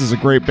 and this is a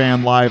great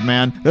band live,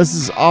 man. This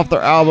is off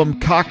their album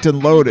Cocked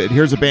and Loaded.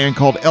 Here's a band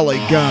called LA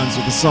Guns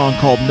with a song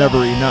called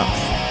Never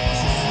Enough.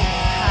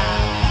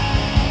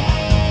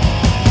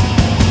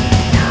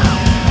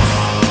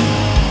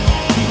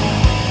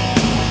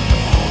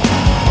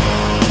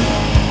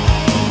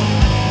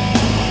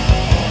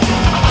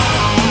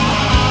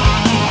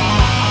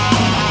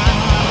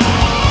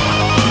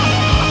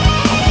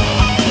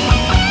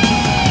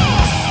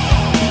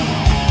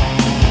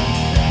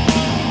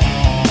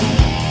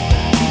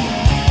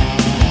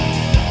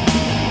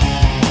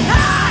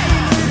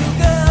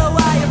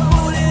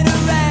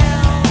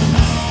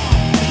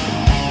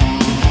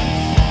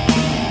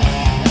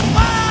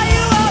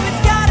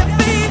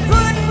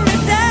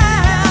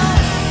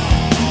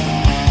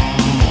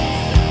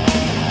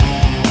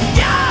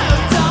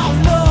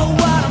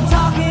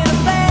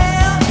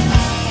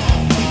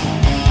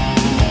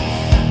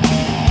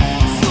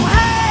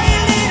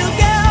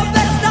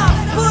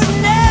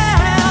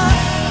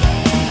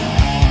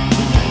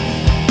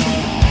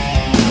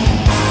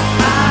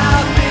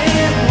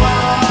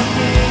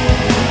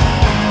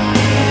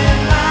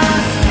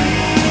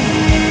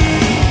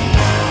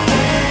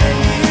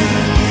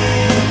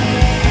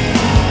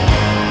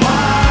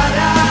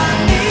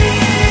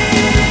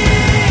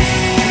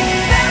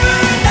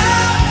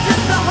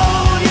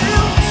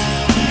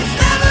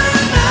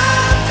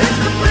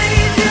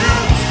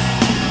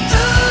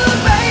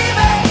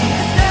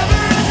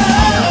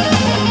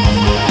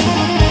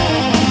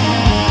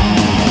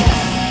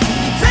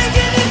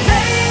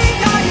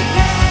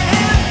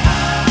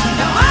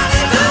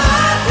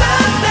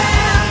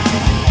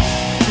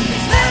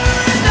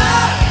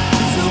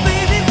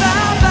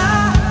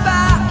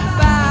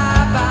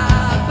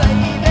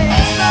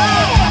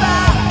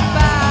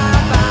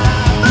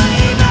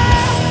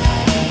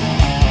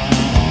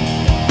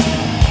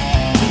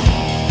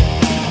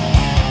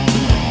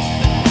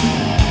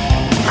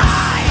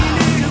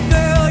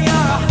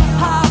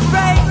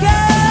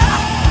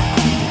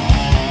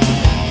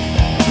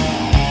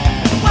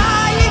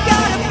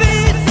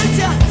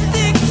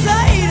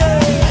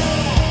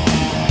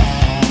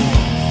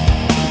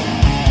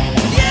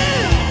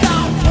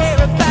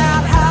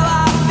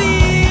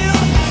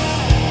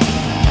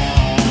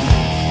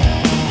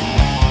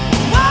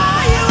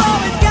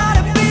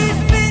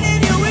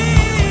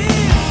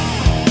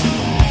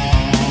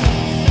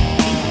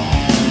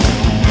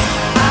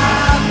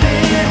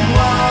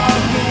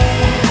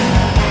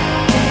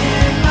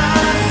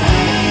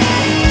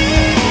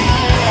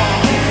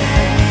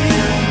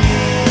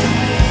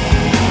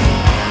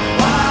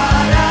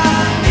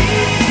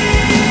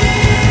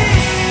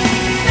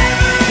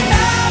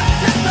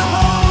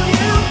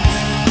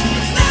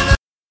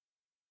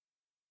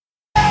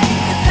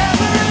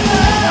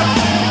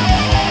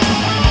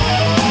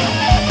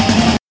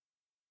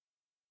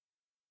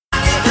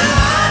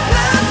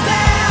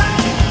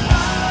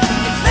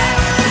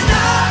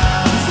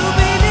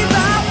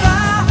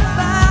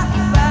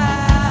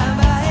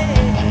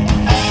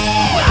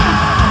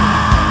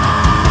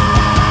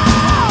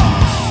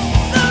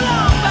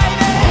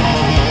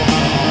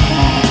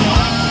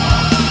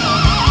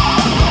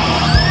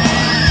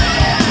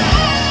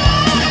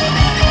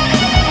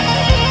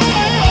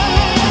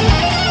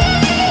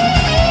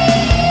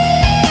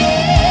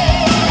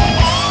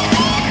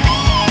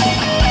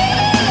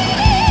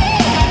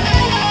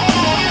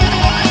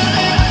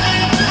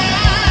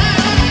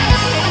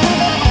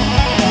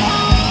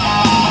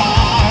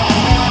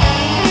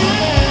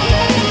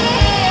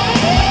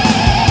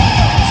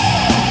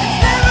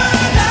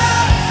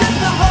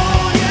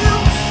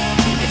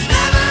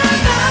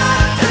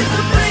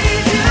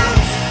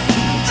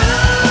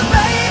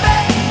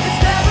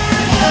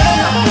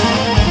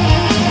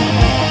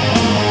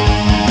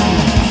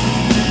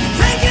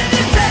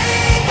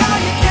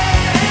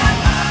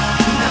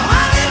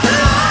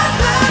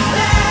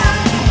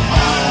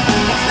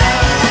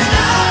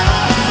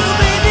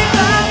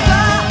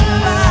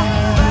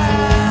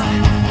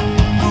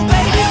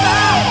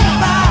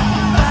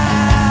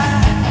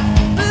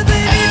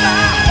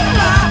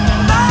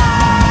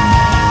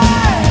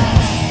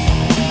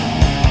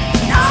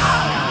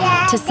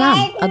 To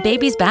some, a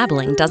baby's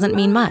babbling doesn't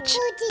mean much,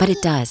 but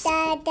it does.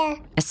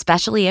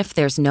 Especially if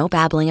there's no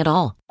babbling at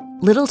all.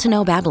 Little to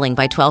no babbling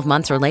by 12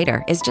 months or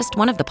later is just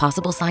one of the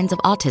possible signs of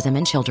autism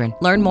in children.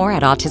 Learn more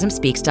at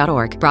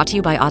autismspeaks.org. Brought to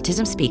you by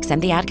Autism Speaks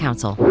and the Ad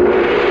Council.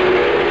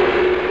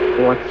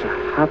 What's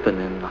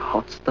happening,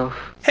 hot stuff?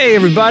 Hey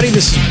everybody,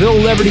 this is Bill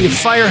Leverty of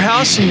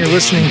Firehouse, and you're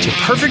listening to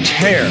Perfect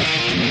Hair.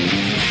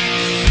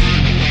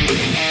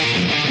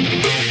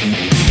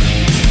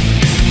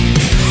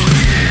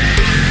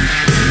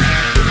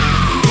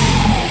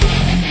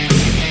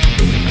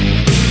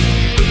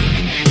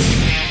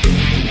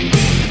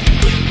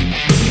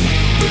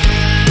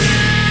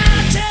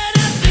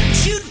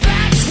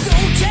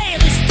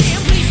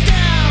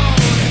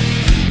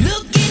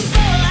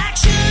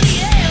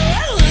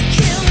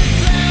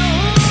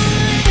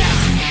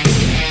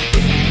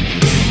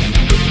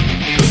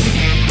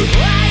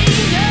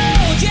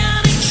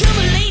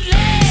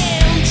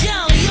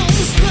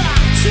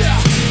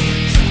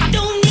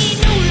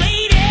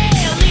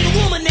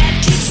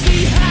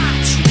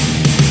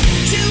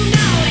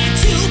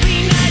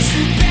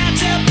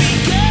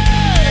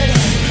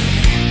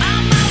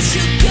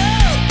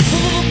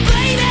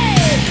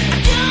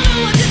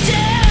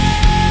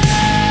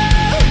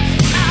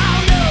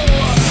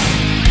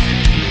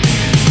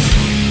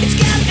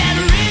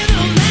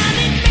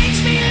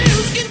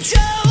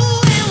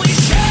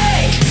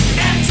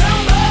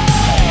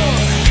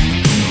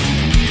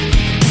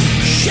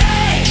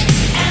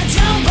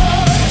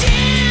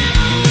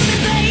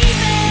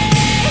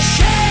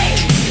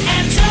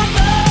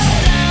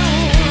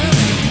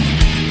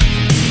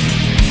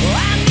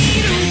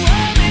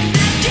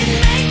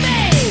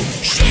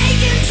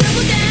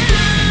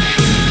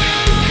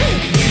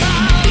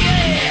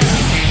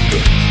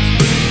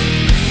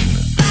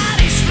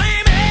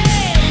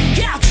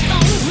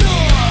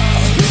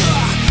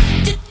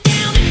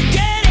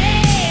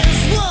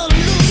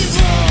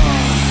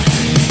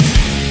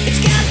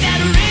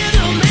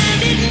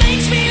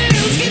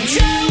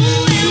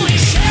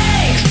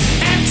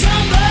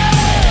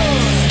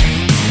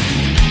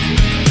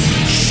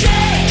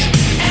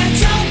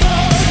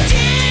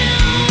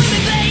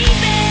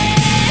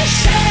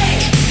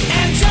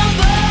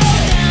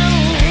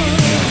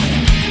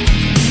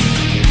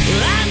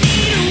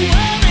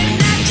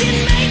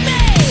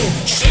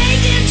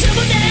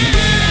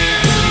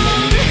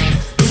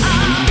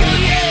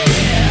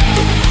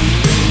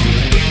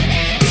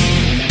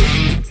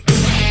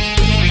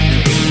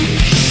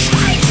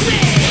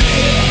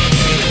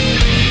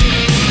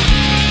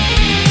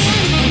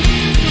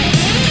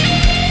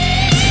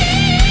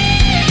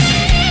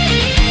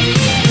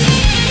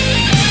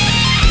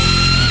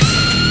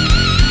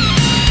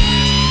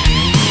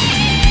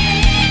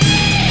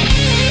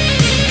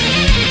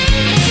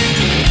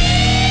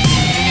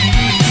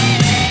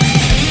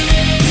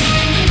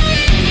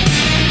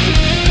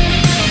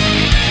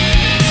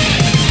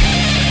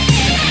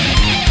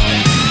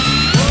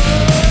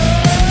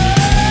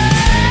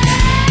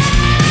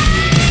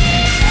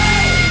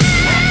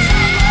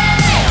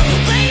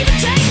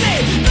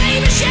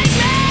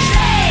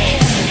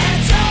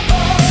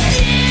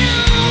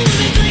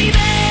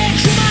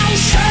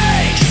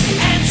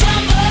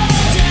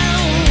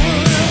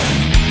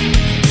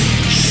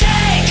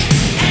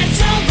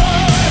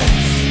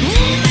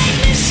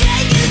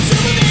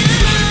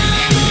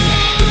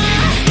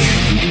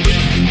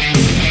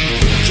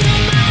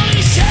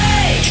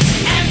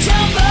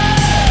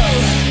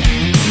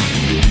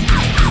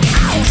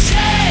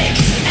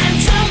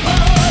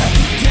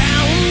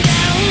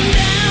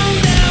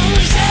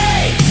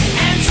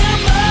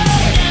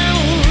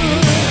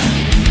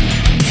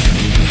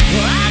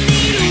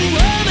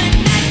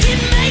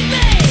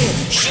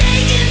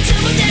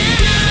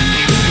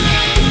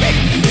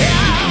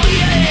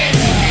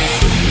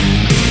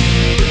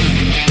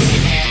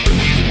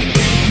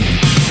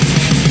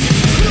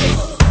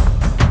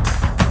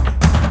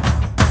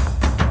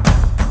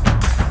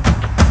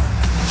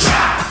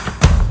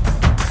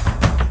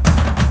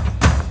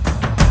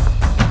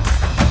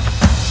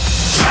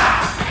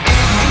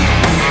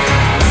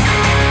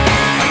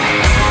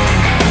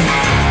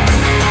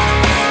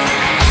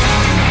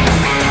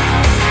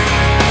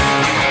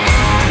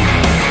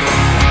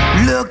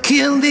 Look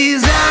in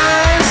these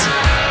eyes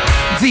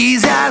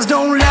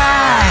don't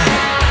lie.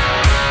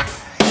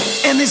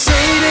 And they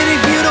say that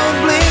if you don't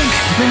blink,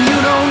 then you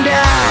don't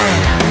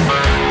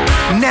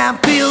die. Now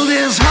feel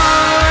this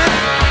heart,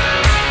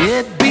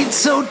 it beats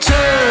so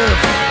tough.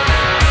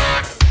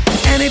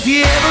 And if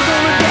you ever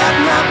gonna doubt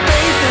my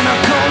faith, then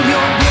I'll call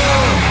your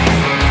bluff.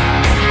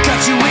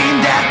 'Cause you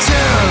ain't that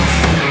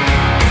tough.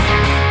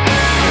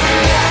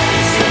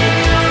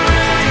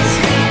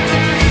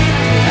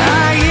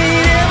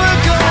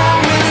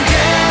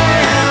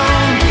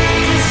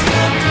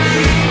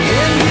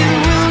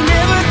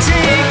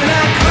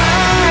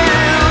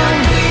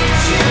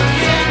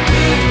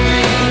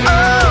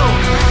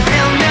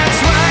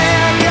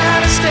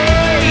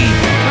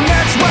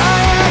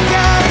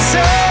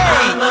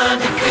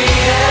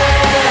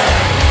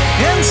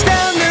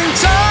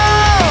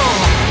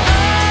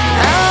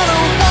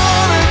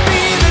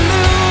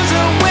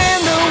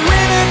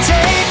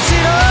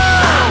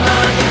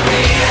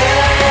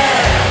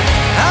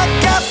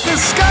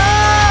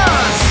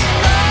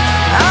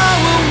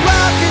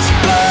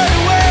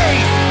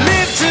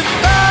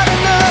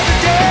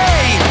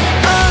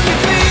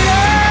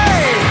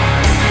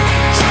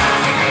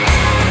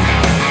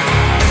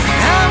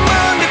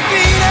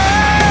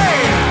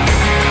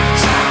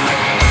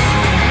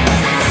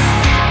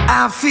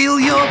 I feel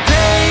your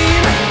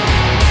pain,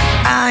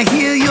 I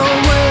hear your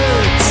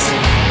words,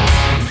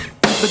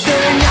 but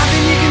there ain't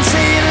nothing you can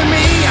say to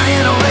me I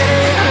ain't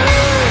already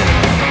heard.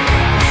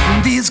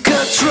 These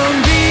cuts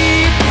run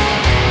deep,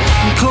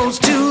 close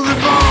to the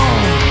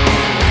bone,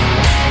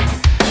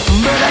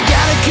 but I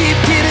gotta keep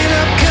getting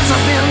up 'cause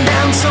I've been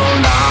down so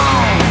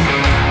long.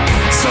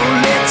 So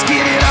let's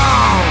get it on.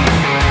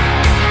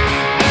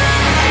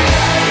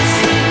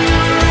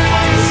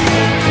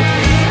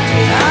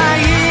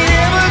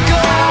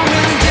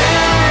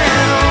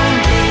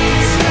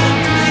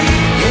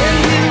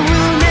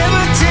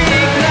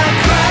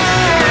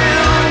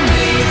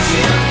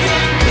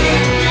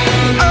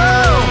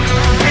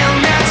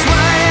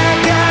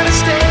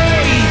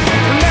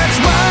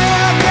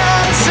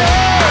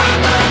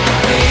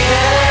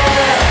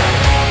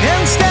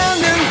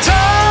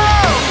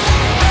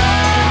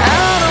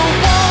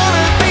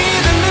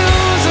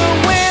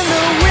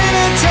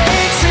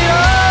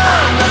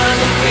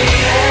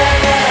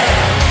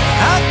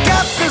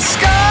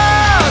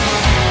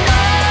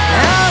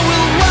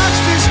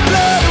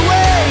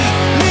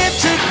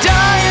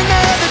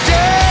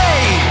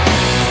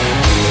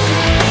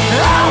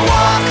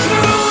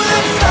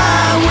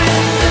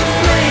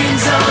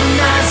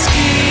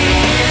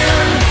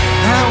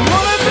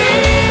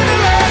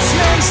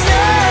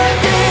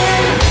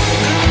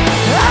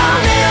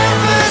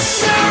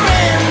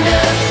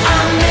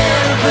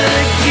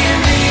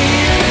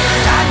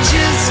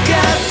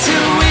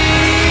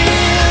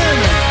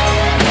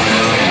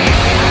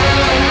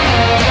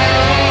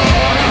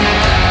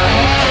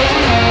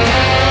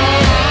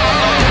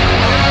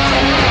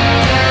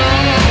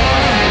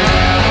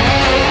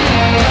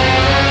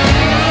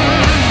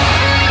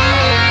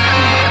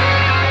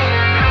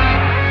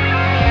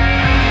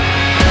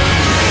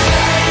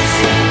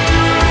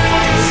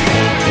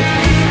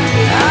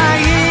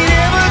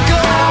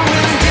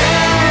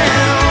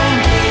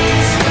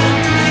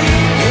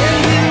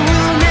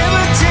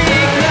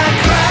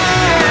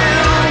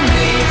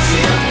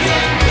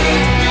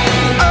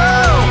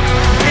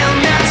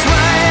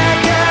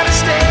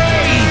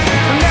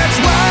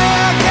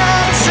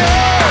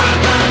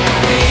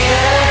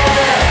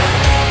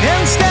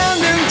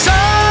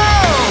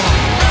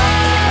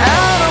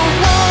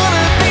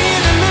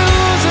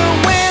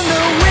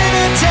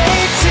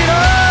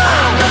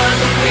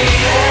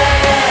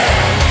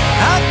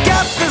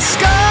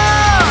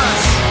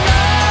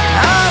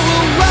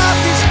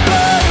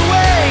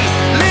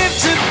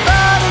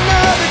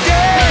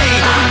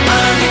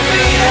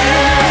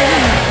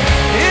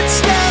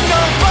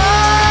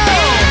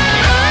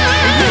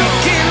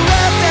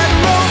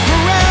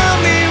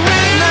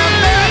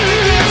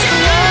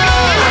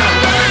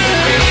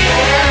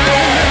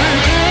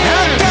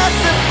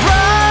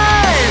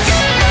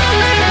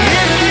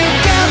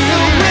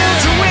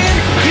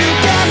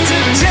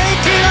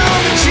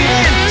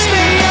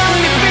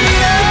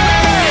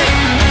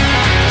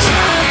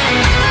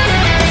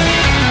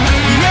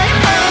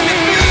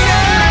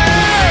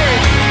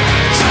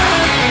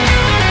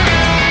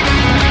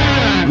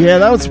 Yeah,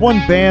 that was one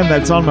band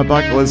that's on my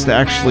bucket list to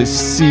actually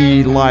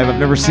see live. I've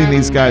never seen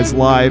these guys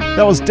live.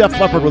 That was Def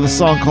Leppard with a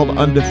song called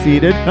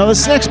Undefeated. Now,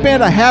 this next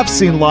band I have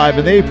seen live,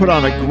 and they put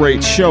on a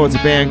great show. It's a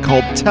band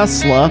called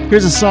Tesla.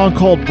 Here's a song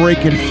called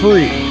Breaking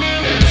Free.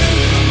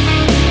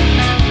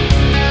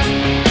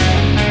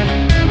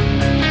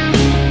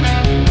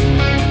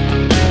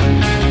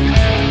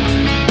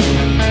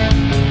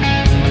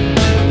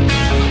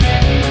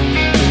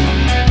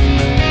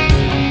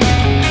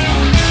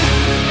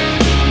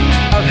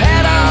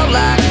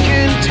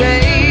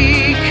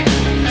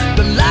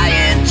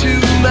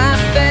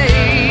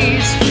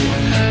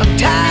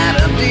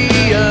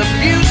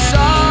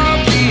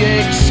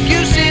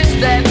 Excuses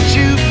that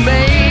you've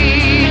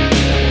made.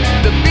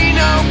 There'll be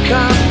no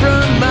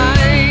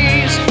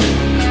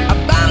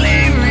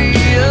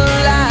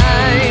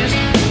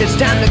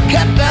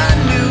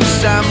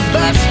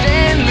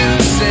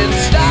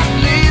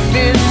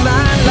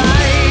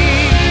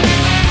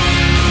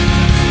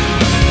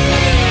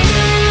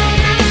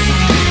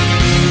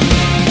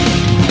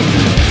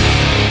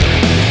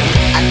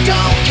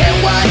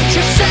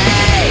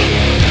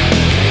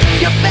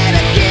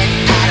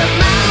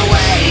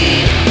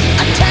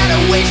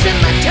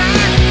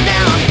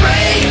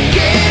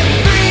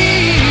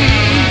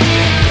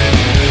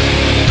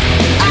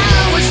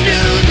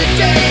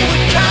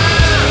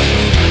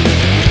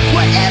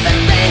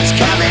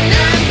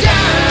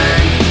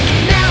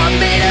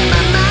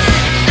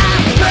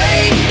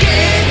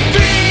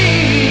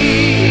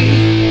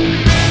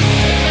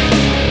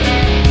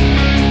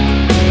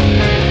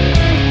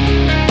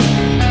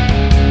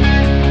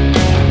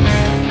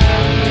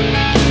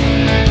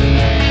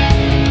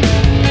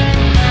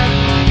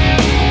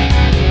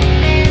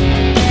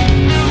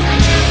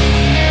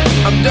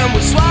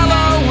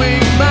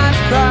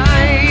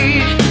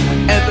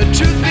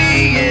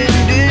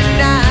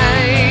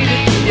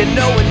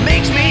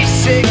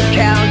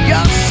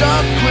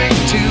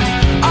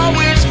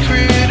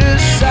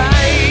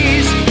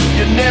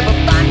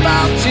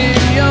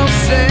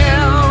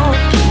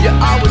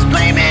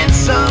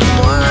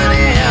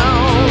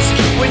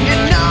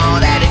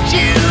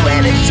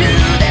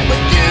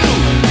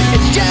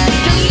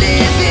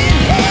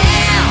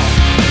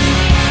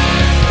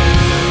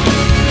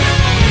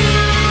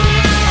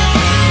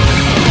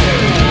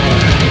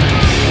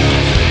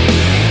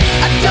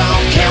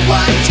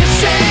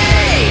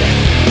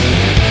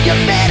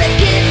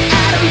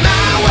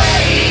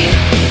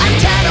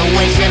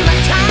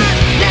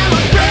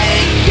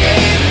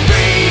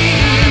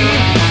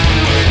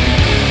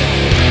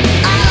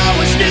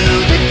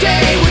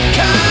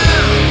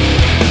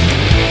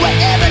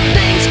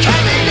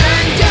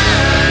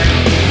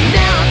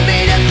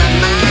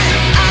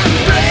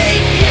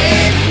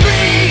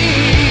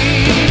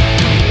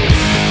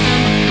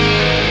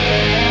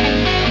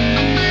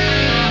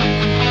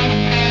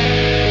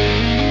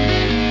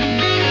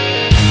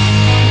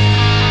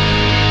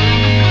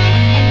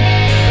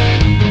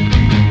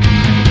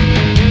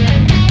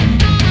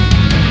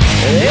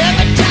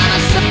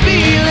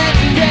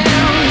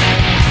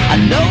I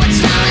know it's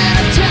time that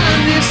I turn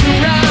this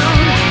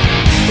around.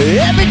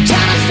 Every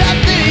time I stop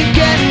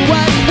thinking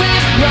what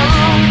went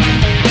wrong,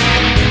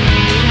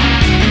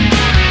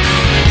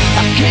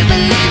 I can't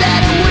believe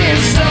that it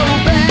went so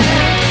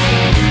bad.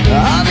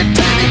 All the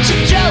time that you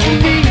drove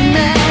me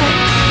mad,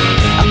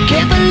 I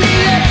can't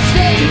believe that I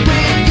stayed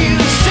with you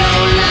so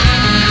long.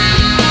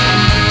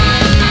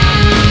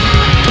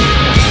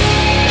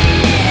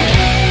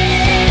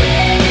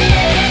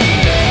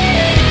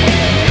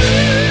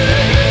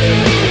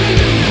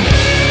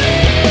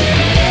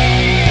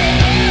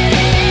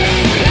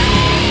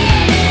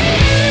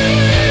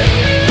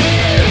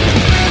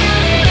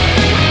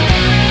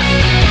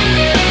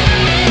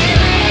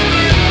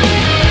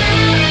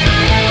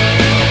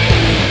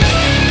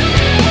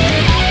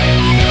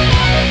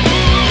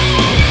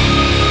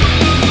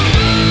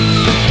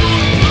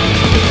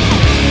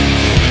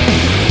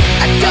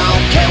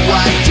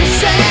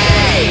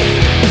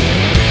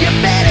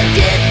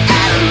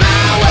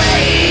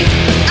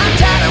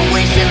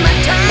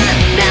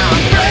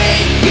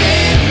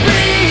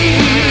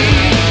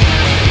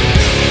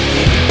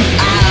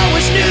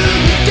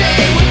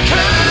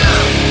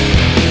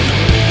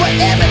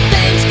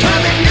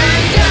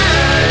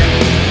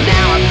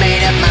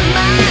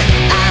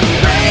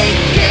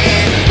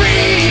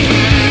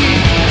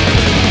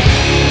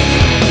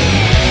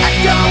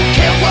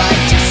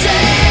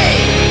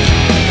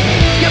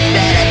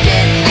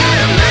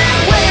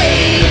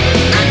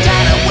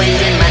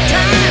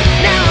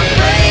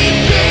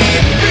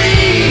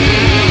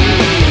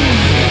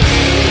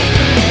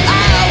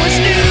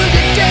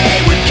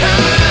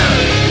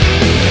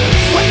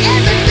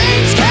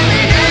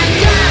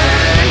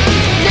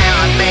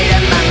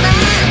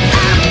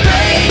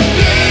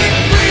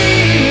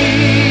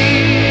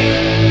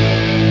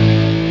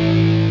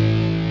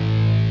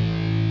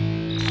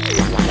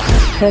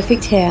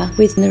 Perfect Hair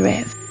with the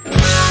Rev.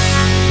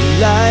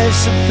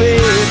 Life's a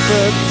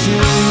paper to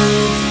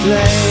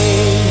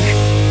flame.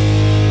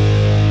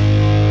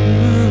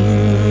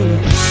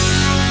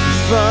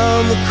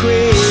 From the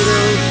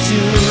cradle to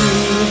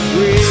the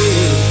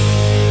grave.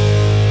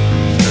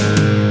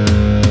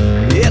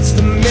 It's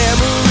the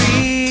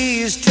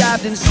memories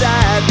trapped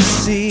inside the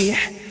sea.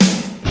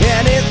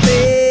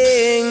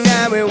 Anything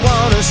that we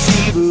wanna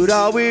see, but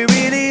all we're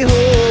really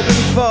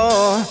hoping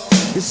for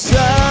is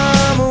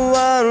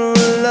someone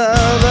will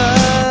love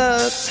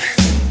us.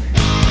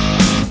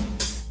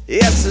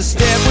 It's the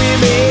step we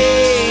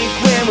make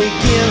when we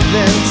give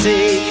and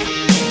take.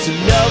 To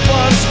love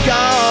what's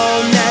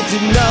gone, that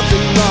did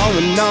nothing wrong,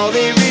 and all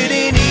they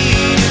really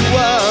needed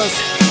was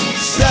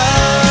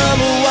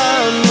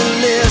someone to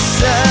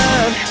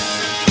listen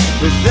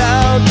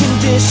without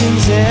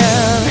conditions.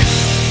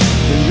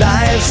 And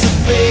life's a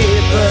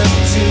paper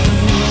to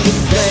the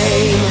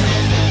flame.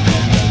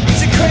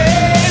 It's a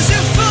crazy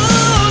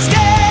fool's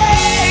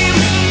game.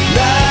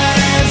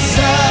 Life's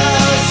a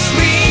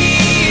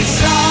sweet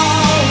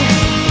song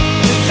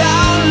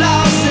without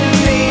lost and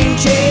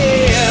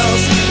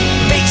angels.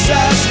 Makes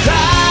us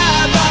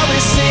cry while we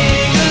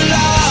sing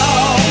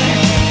along.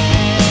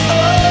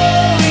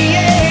 Oh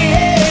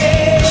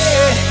yeah,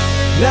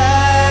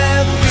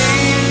 life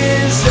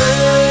is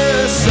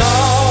a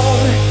song.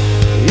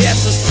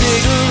 It's a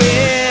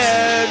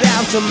cigarette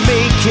after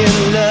making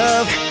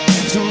love.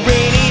 To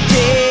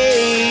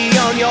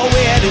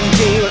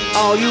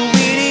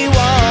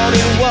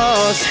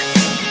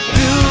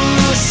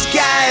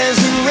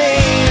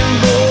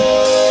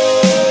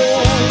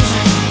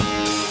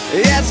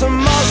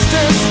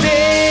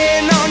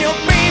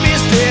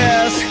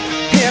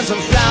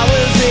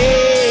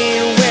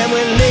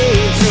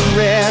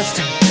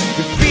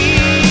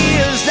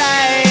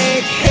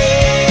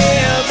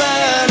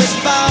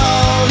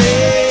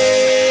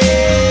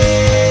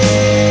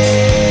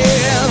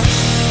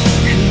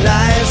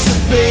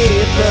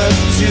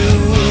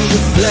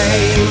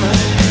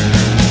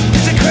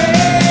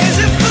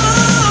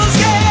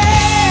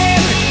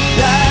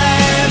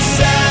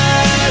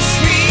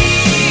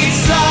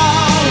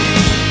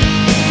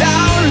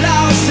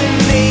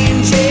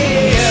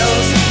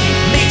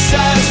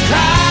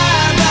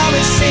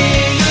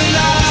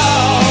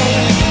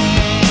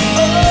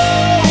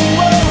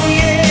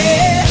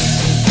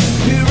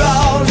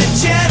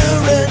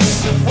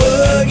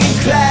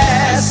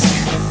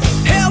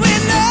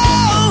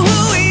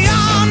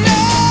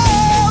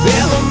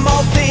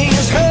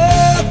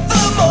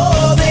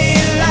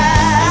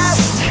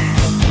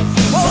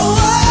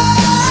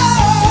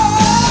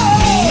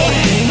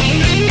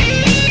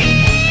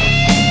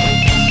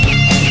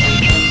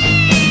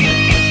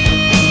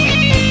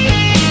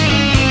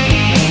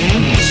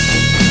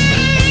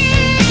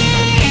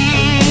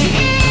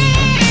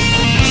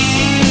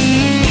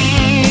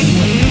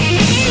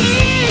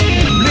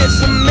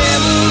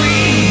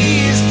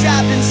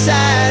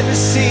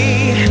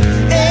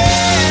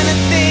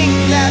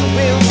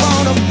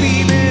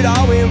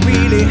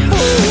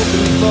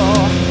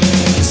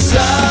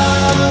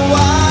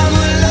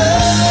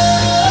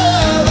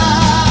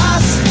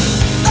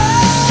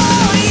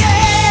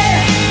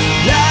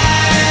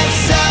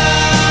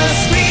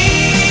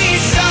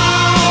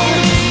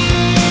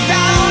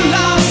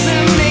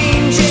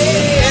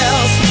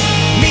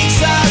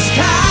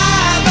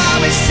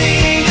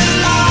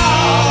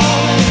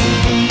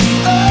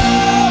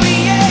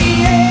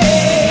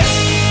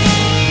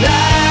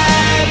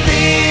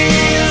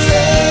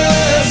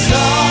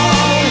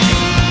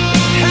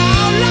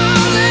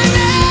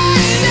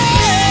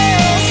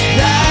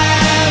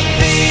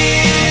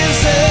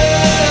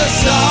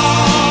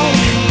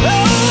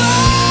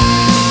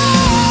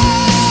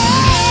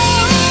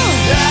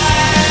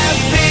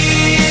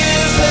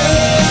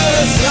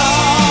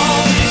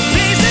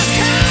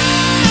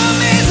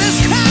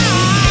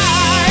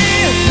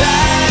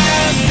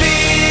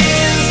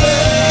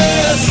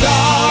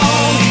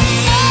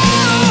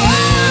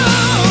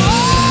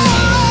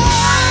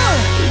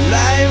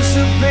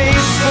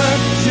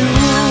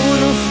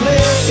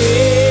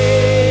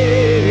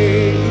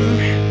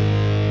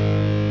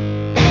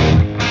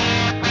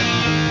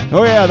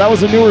Yeah, that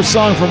was a newer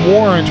song from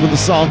Warrant with a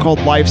song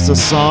called Life's a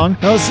Song.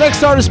 Now, this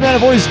next artist, man,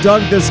 I've always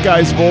dug this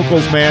guy's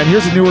vocals, man.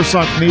 Here's a newer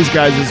song from these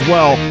guys as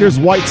well. Here's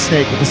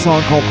Whitesnake with a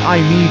song called I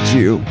Need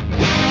You.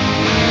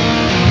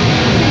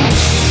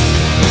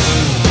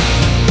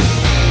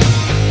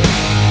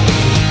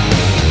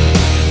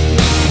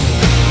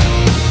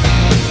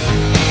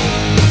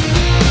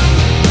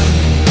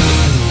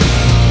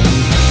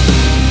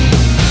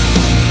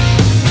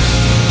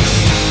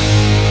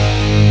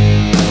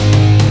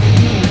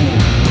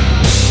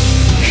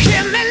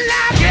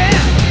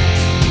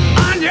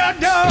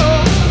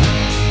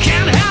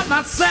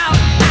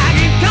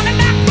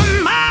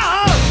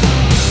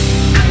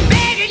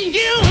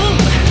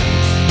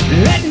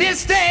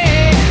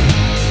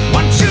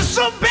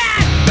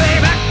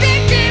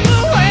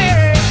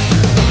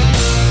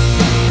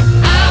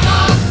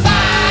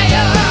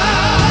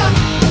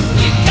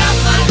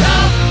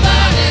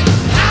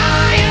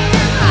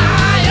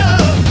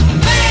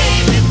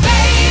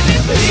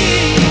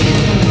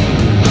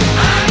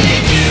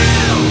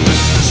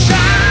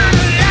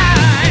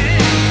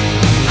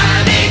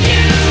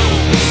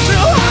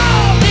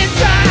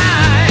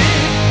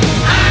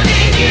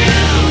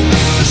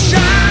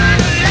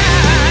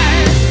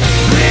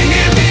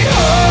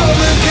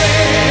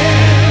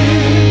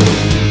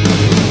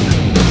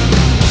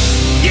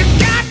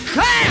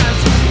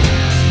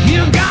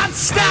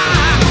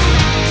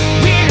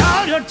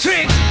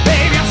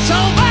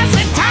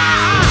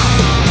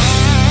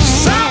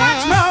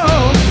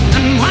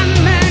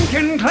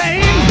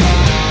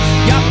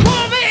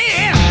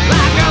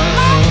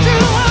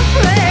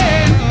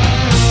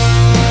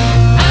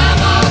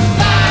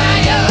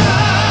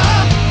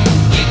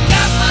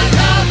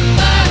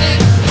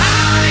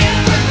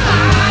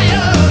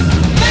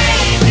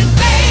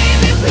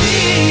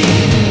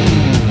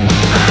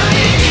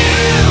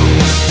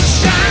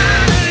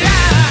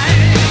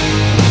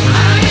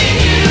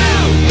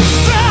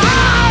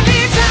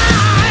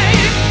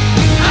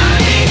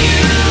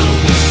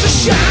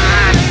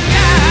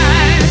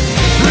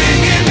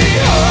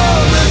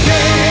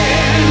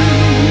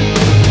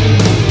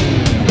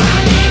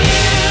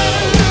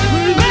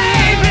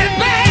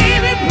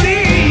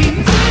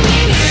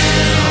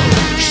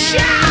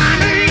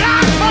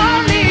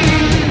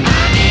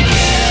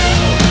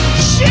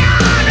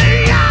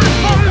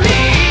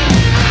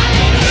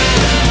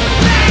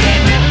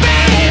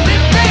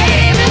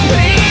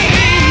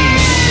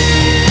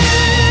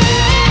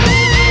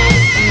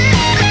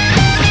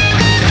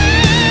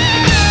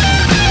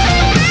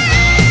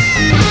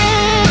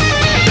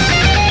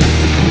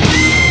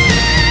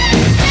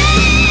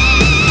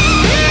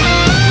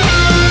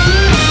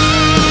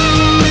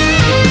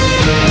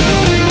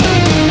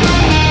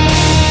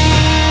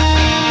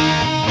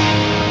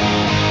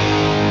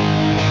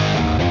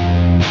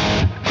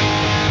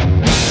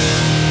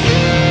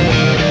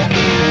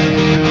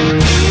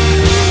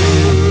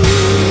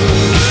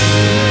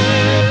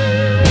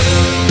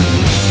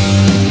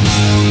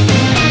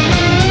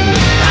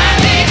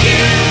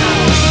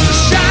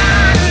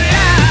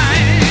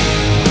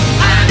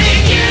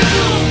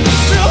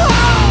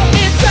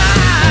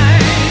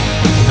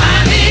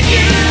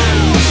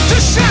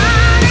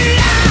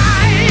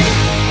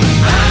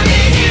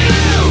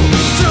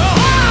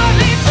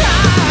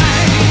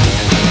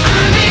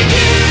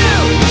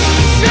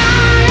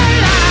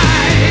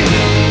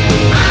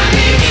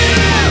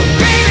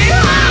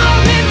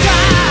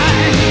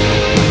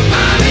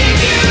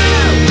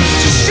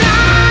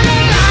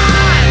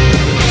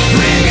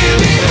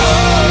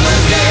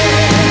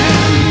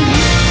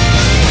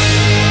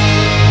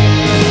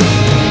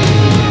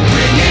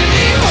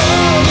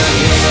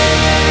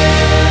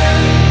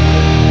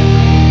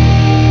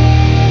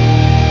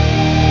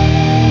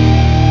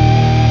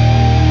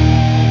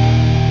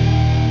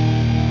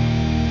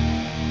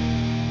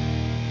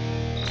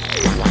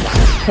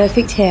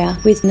 Perfect Hair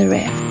with the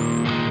Rev.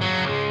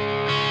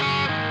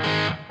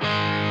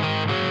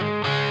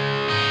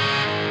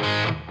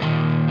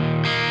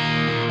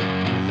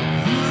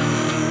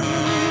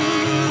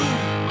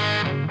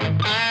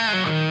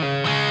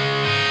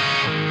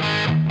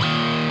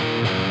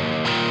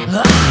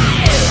 Let's go.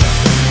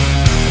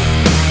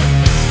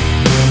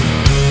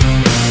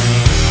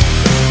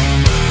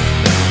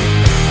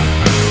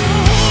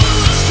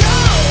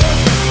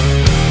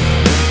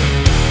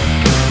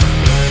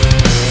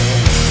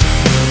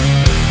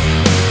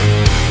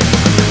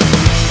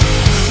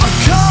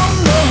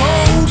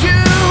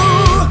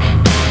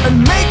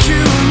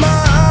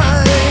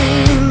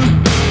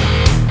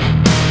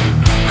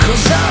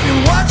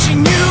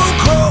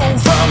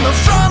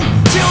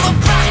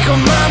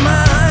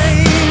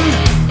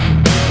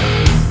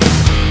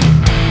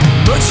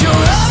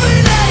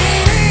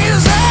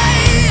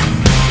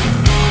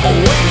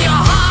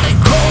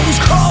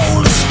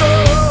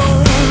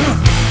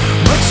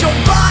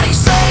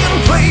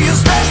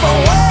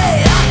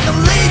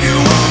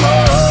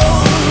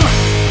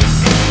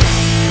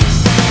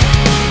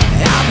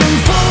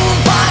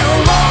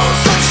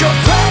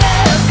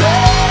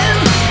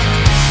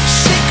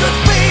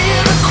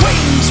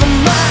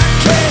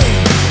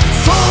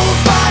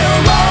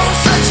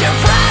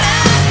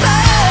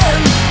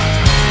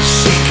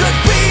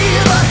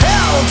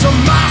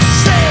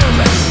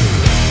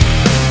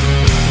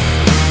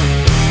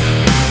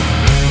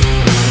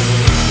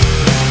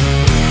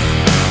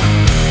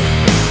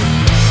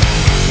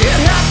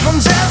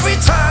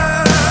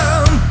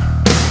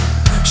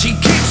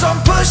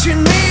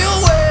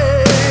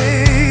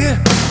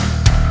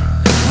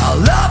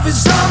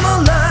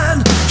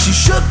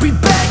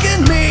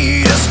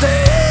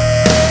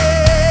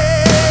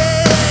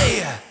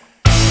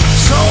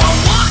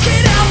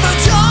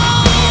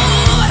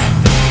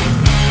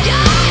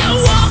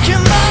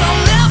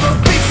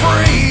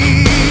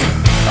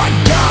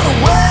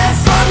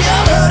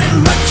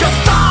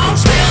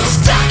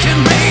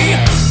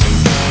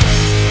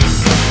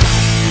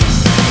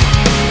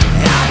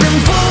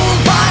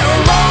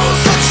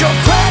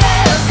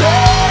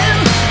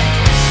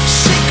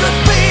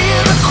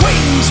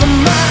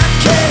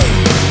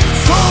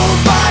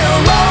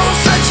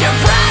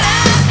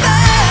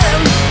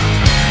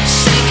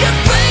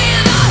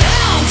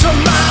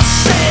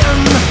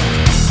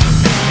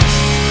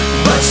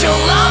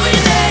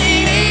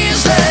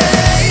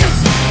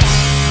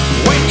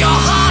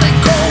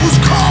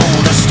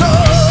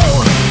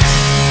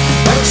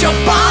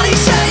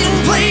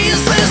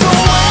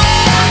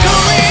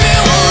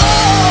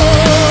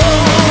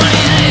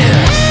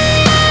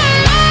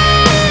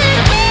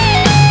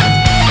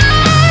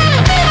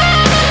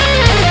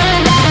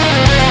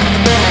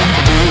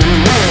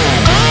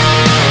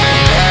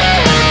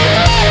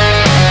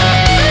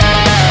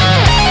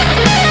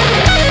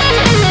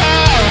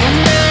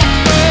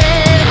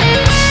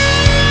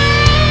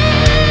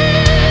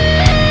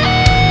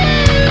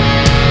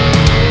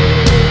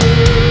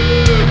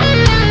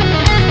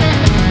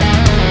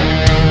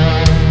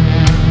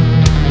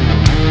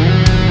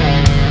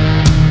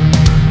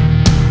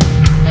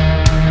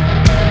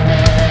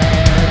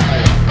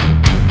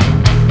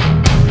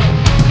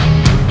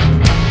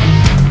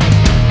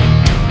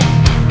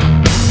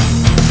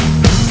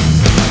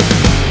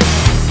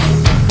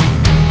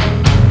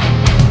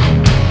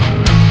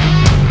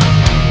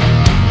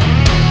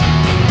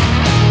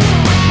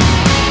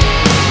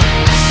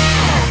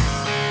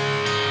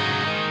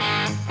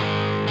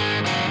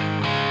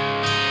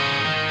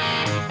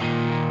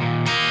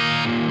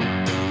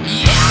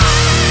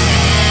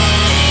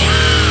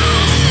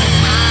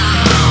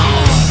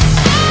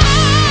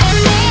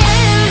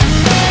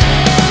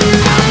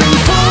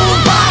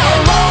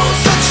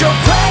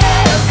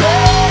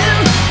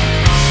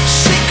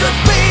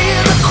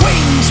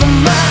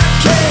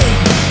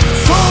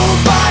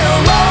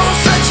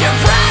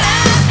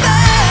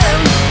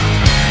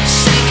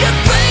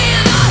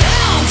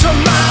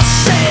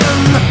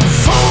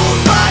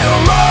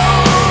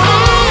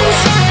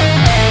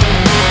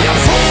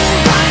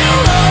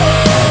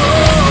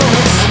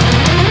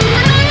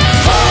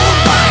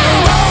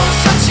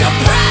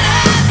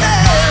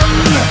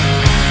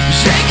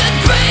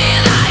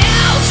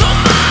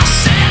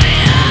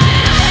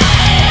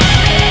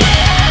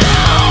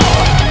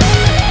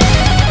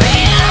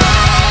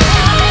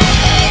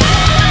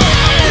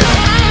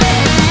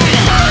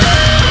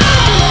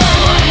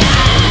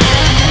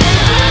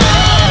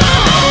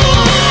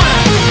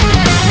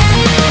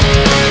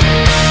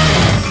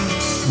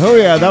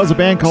 yeah, that was a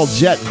band called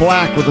Jet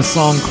Black with a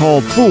song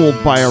called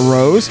Fooled by a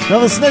Rose. Now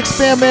this next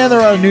band, man,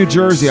 they're out of New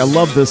Jersey. I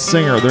love this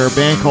singer. They're a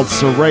band called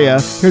Soraya.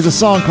 Here's a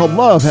song called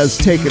Love Has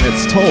Taken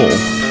Its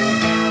Toll.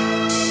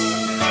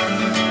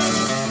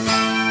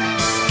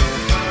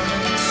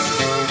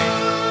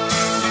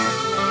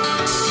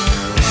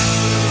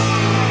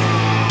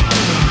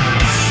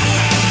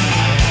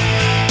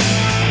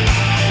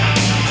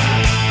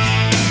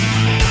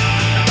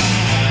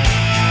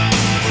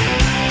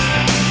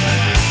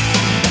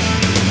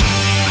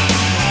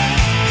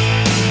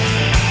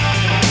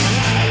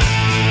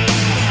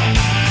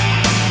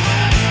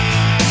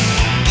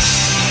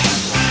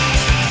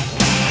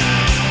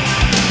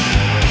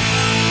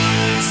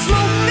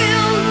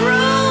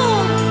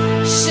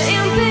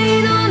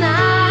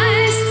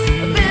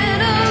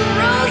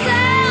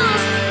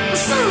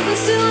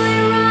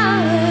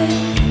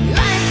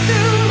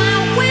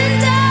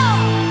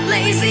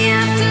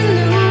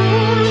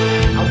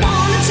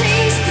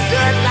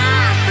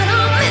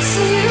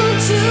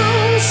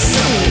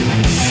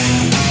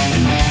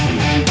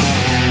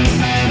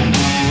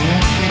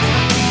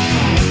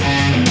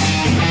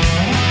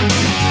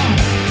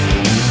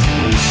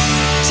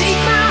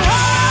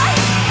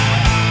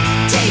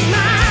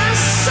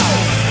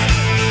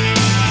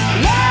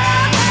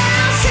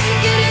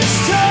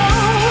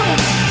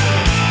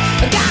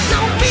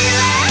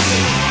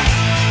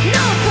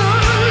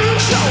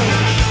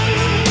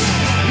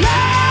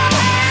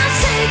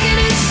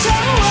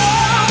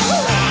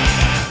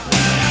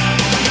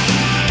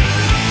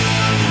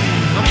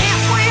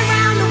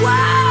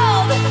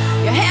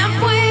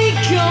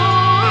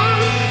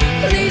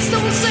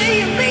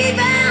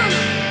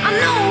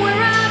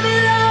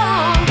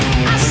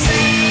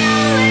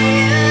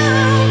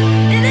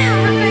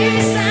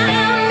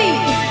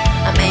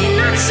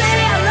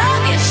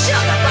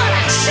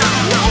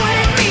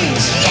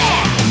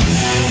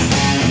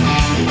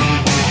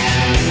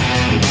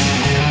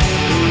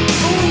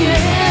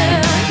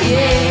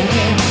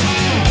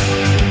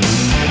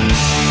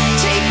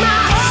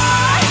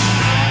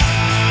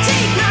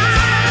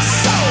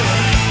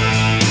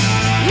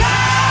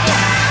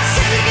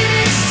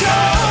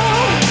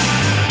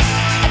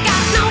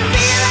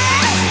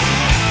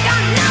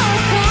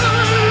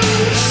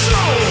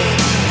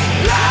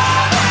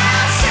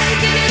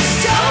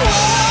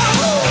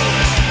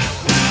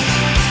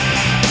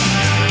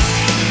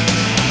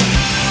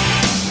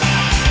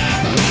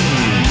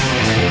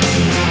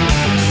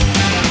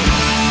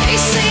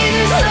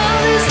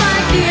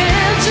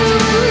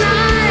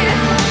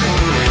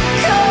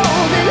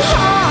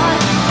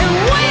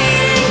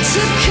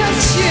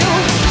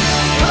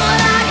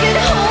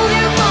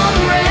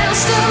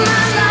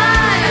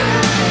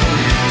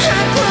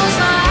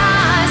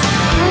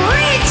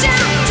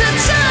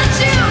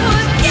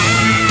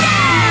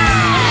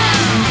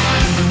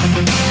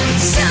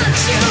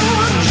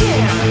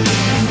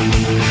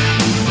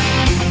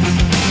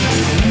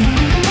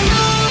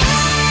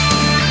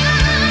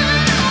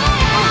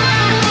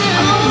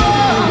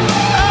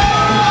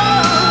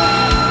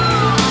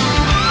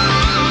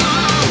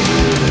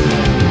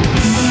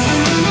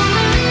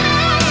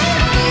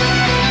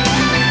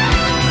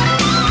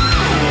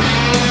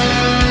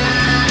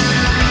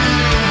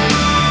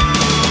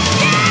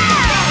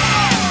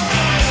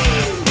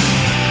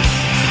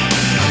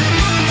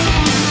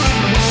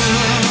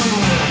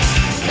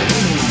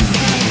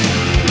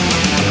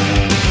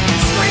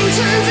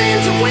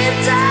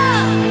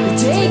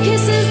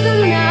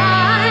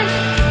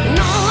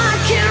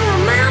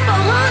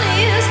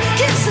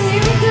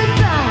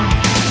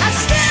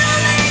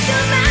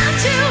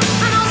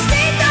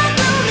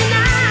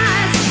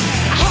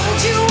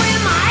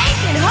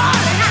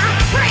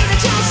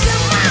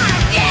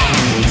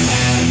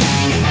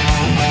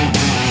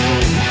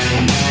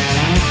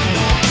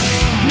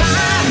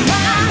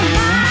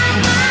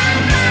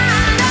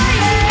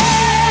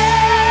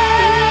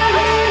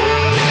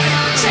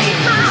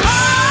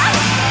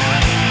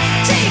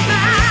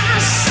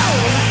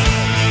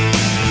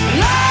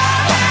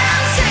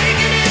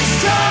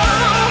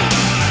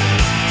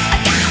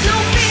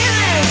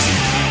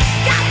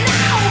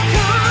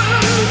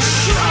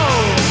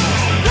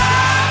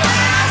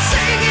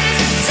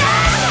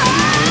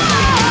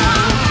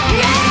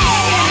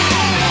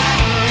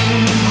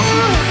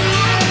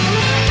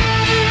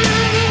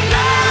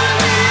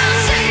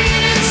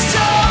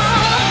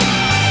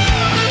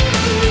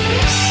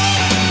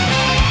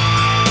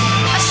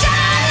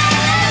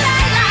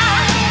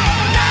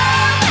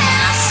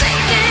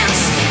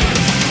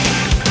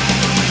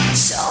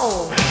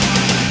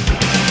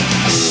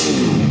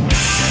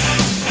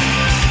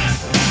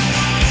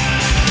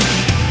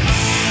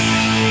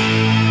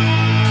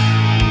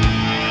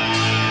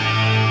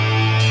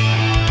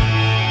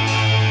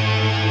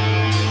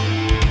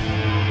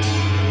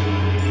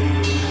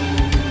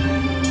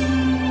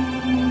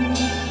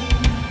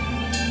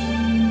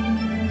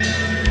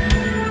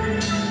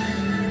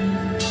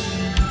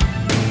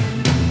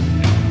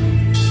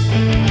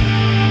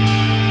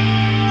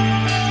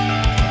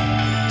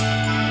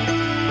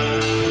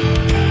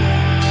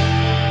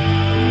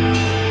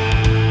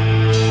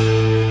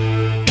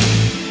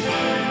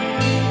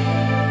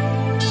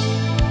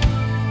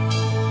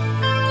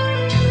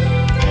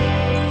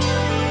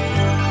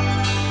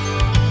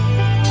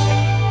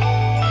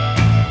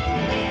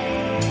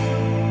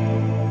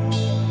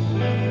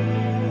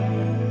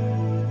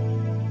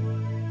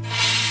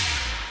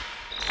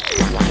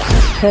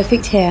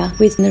 Perfect Hair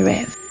with the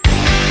Rev.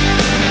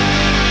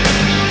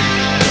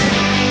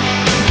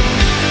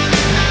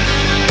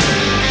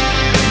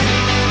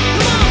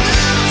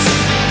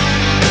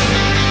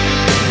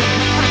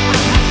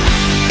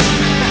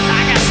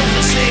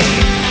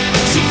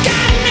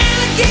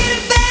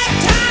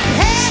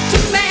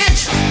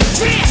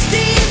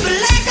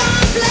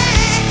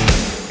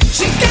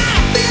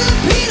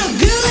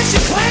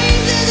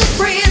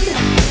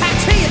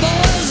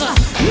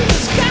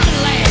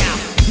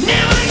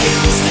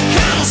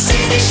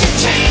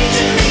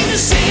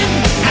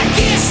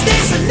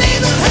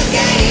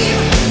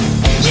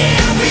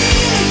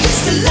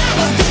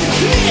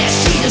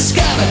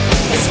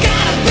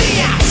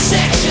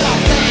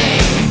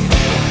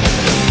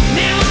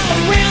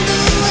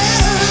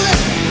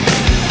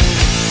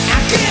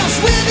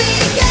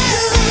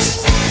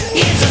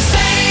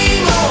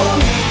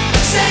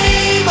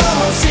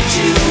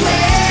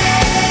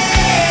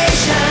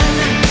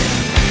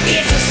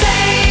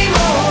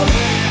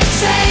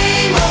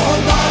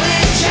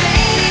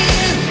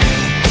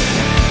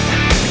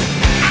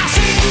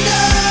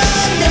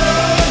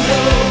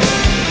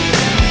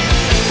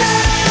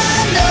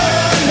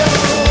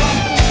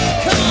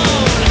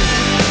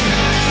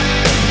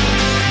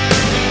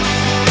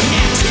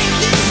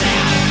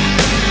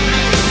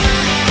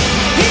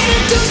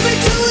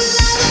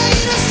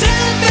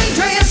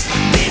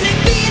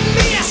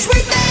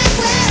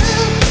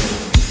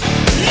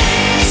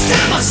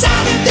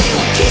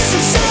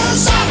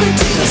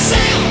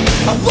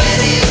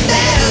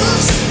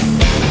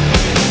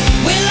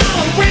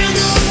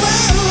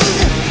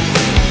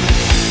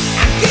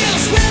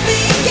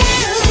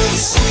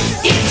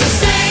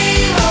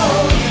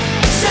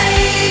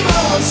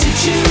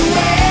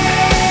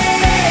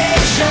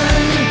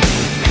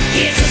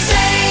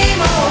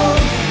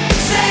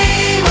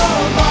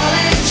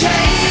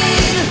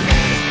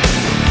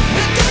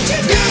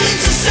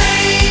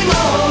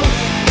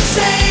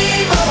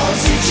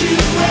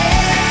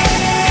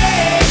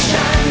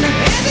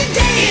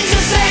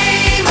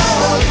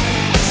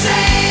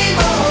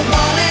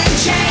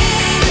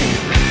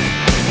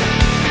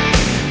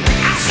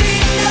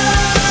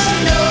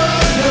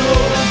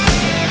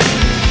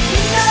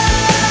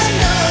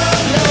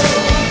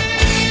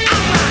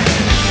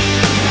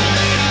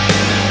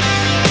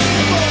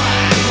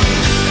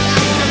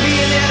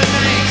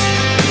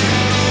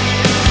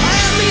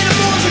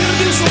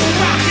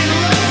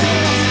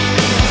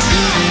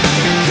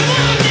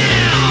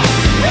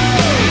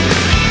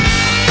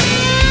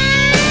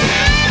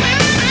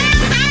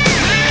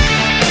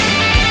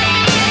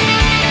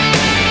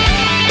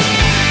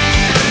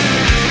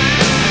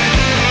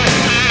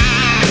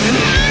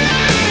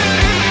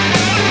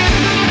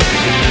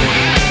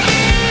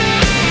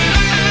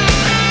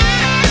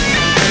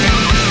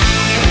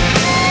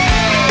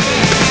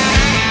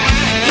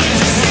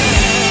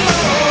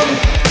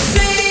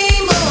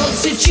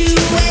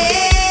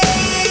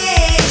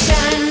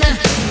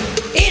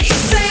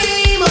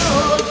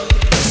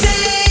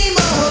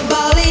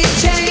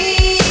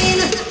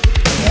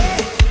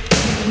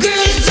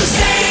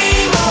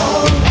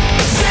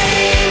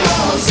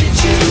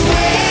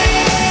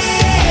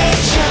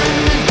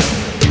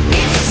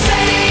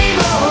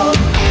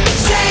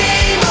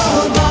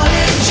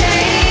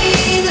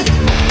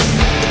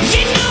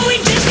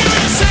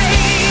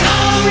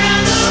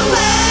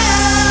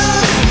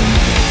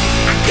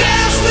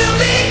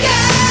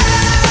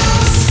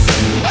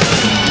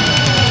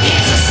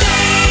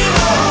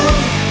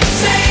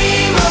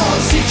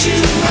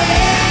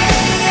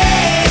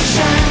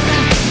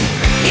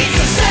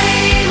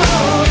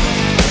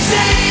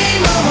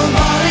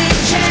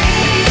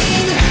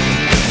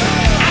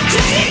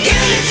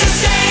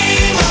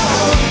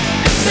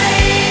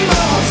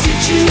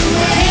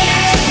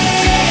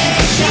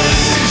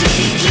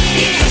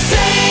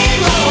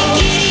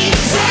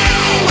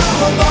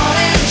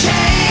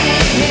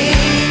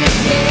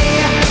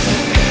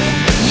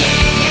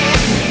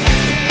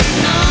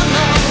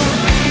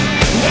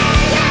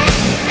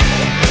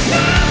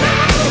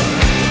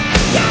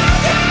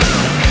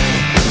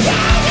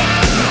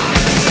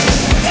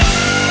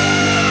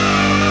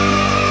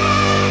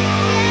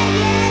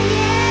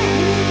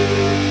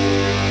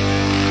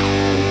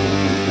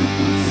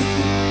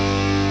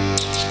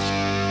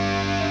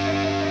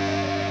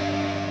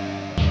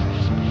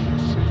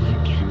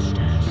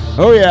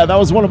 Oh yeah, that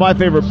was one of my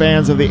favorite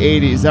bands of the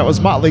 80s. That was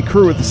Motley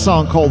Crue with a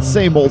song called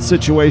Same Old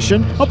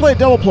Situation. I'll play a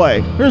double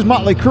play. Here's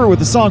Motley Crue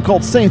with a song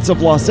called Saints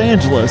of Los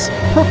Angeles.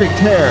 Perfect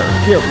Hair,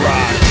 get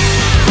rocked.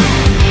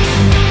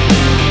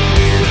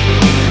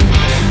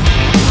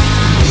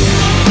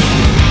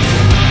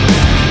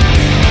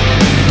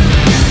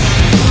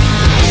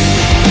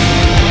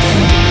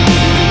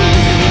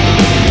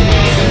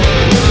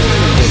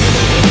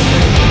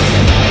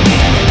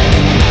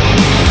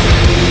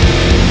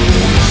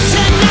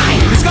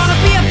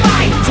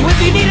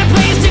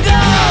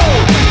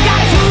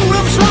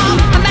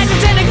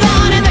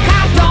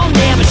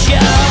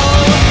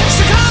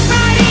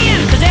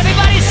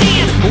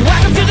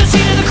 Welcome to the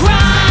scene of the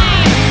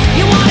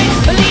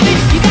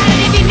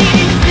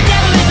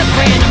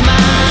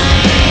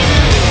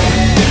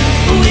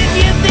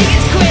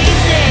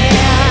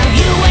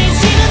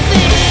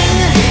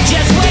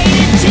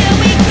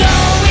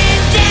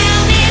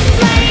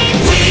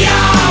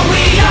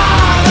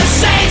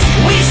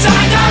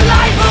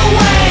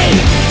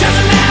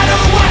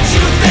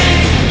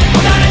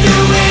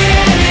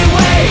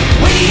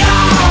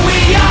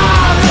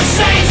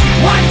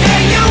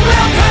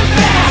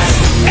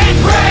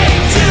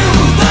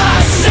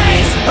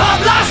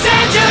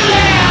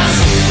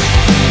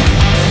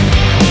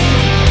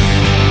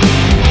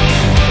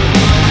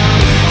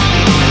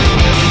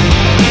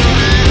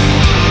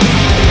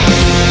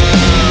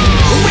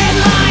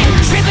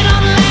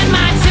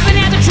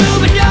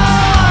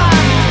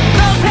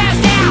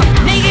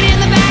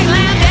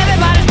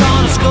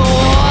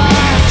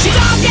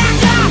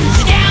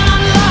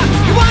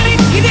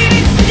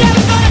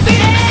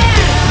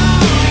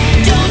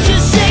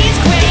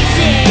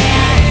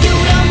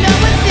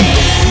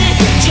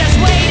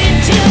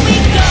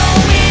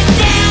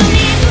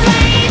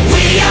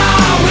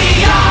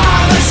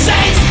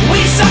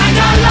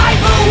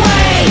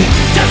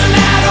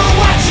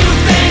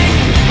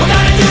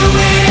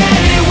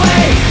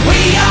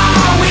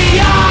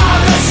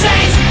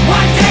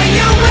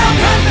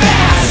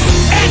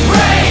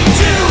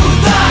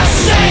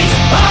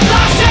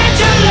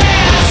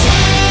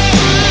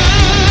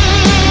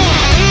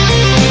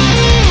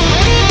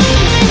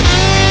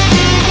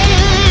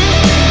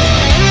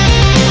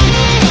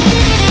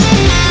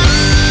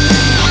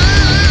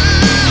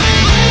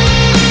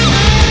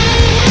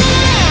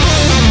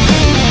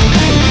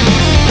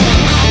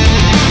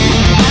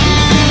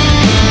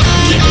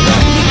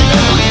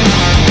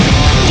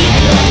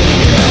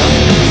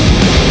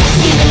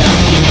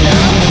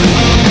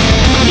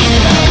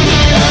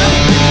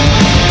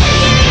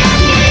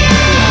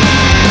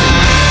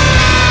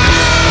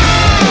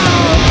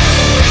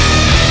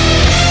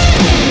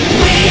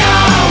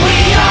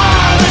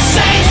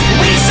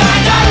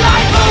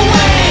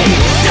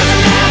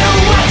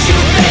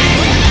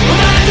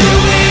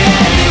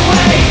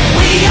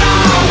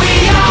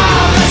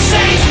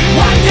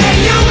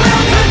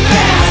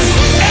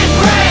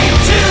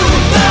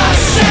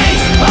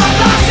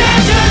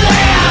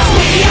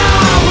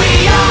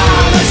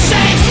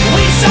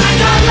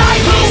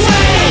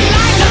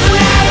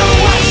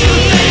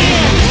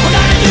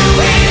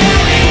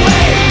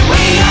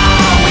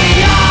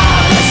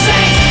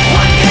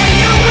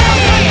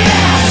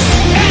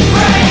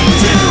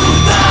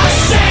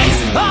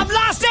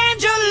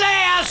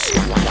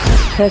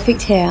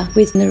Perfect Hair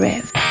with the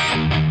Rev.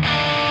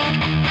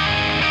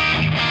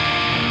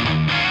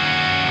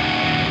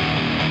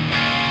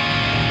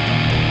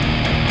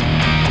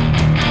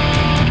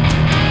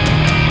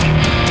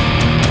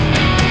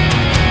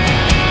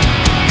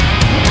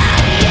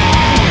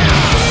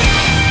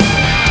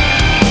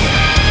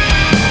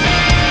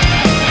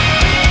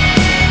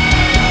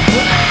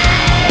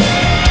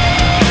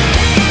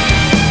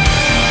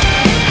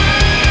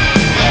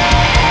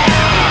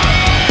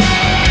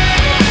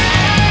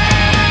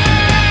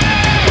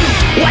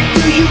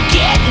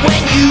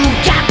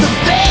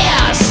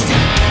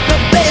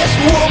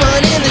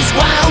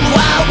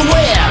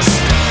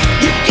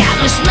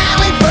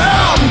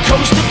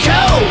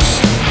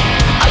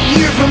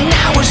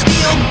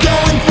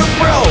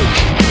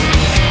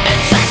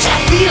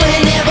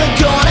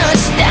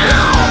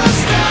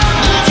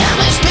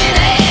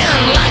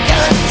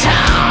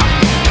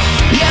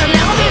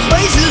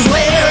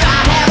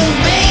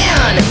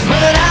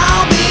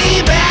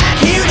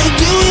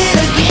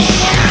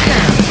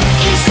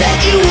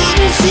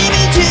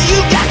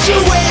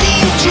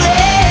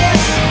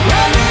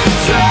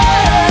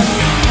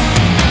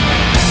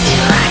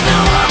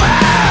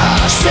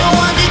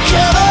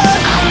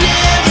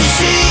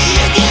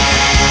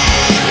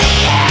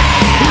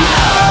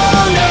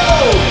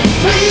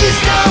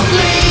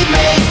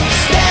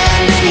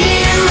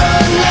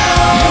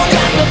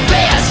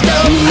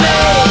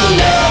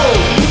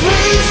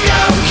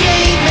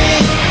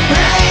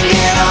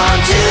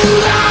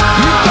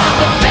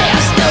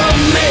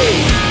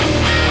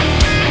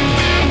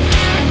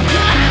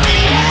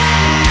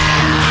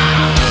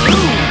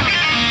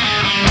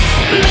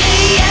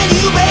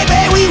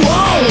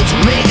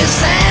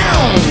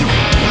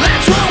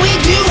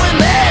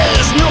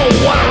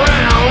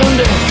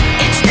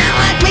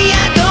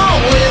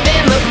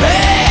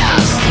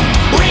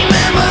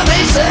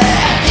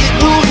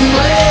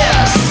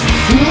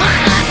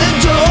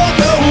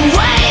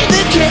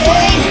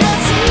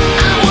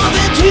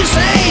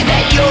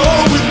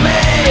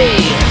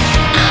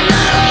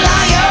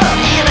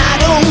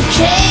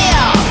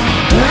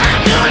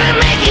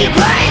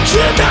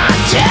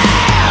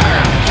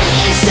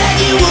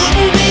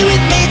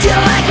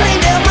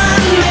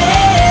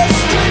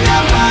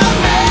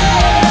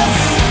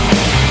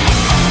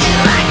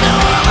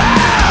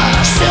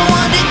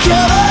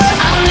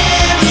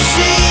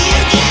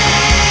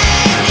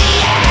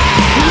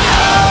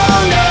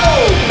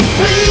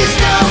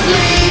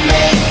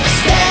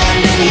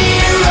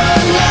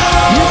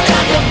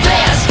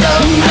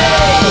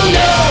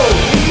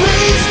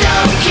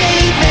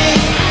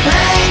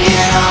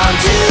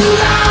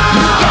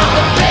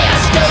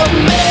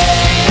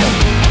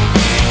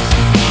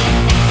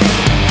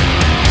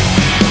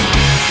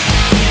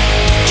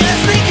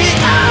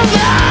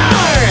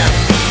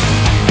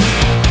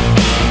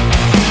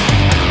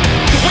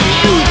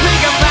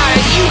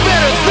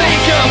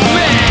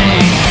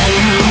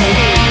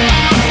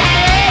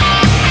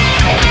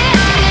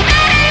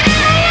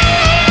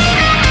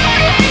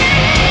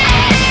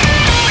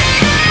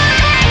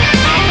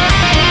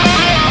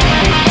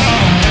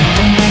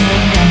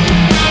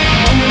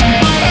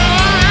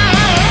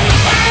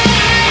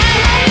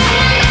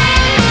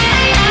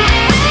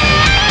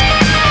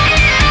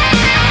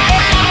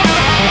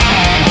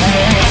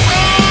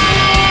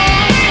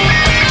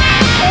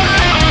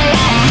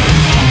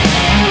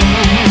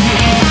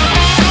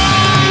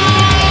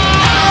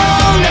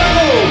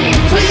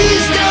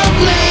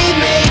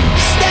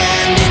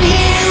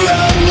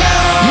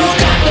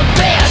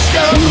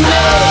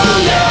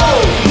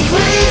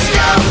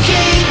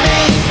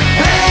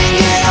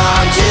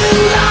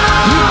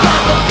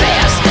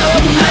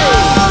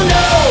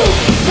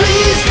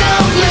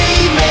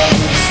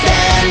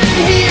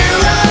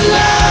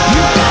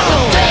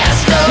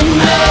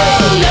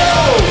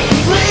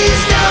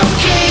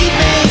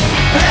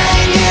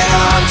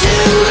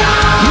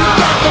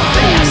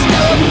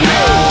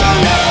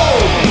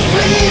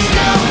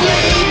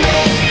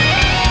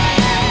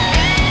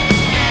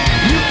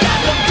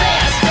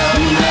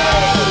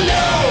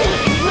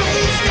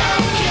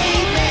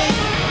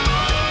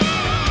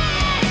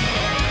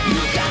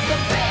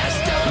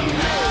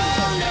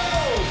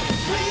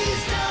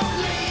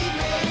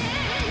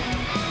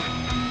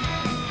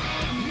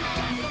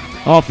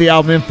 Off the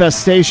album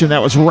Infestation,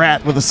 that was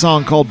Rat with a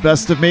song called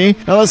Best of Me.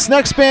 Now, this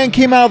next band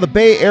came out of the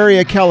Bay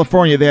Area,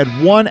 California. They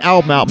had one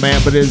album out, man,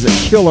 but it is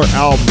a killer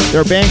album.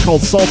 They're a band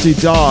called Salty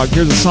Dog.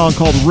 Here's a song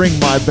called Ring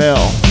My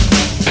Bell.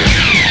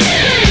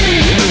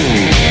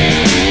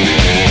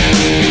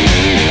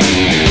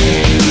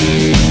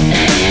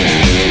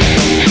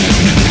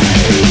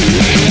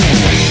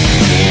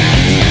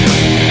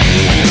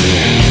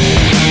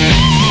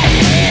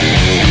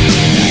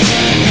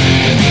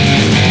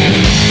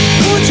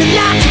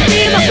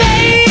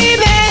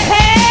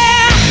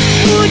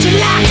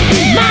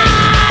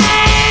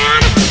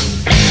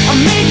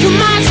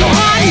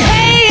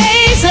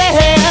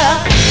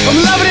 I'm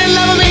loving it,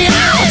 loving me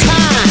all the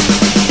time.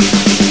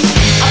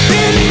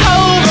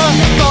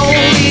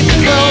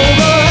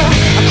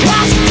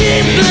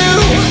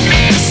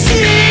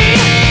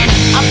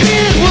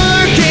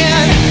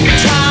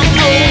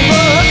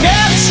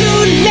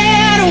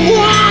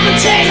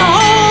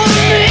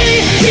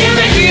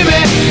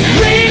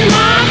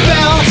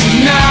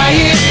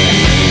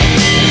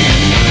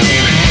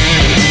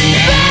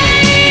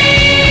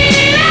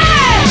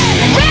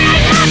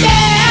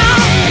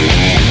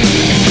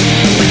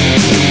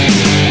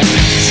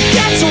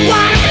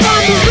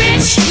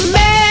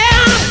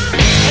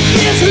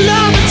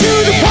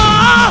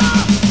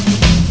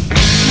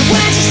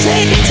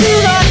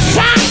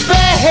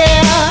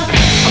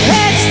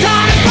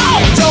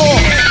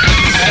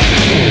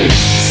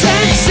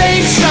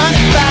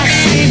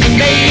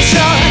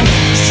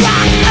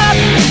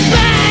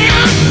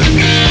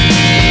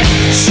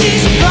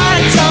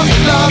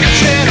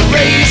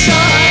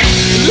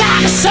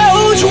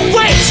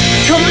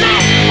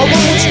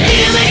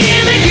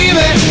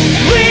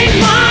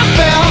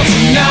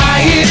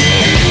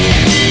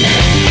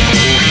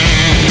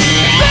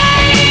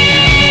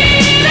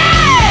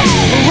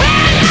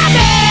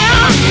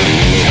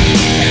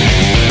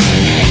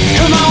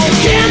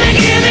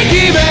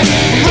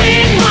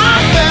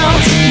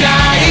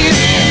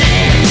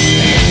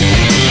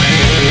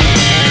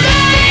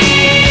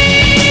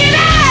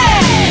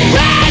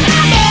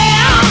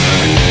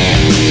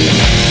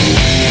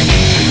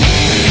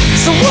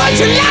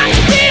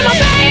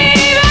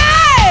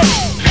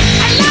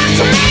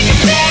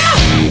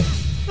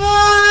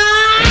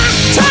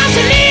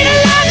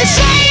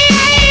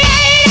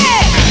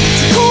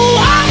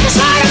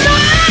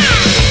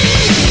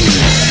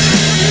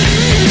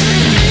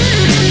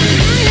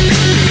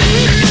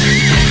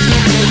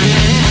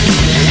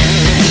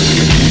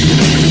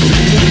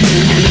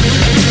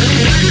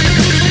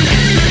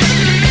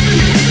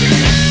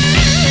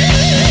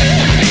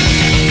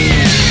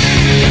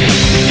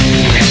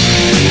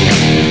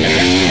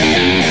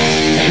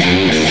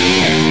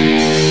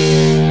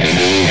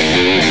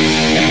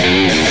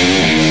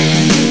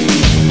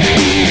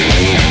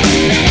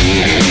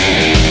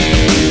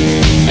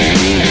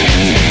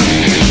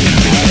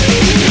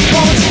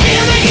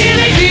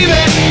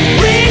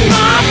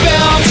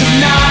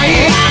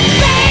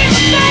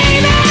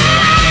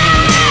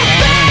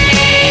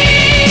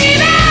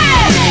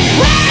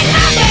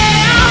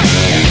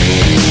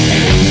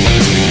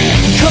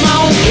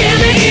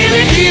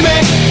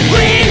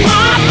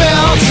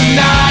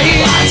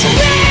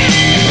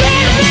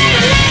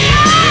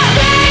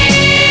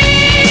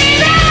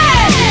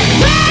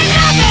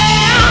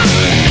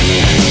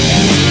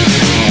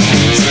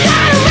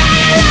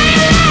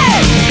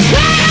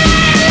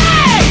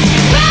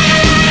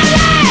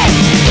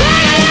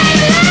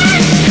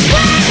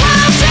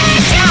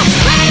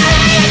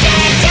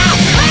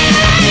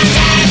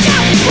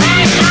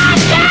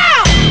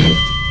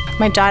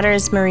 My daughter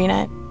is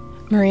Marina.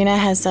 Marina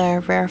has a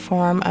rare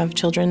form of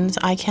children's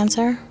eye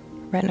cancer,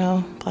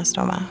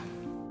 retinoblastoma.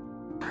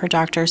 Her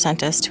doctor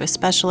sent us to a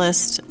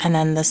specialist, and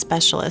then the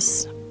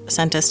specialist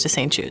sent us to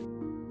St. Jude.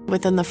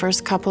 Within the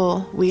first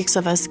couple weeks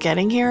of us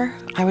getting here,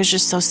 I was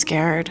just so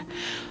scared.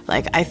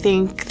 I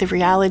think the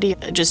reality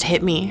just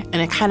hit me,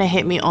 and it kind of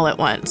hit me all at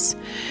once.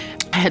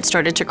 I had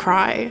started to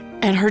cry,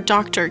 and her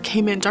doctor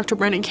came in, Dr.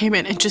 Brennan came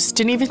in, and just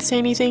didn't even say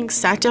anything,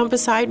 sat down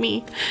beside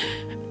me,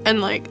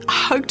 and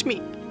hugged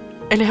me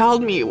and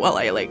held me while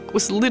I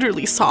was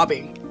literally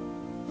sobbing.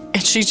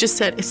 And she just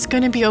said, "It's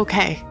gonna be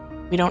okay.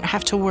 We don't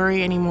have to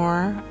worry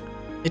anymore.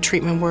 The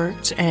treatment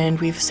worked, and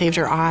we've saved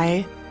her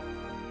eye."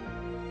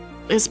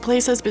 This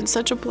place has been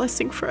such a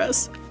blessing for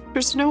us.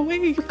 There's no way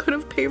we could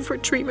have paid for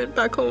treatment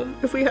back home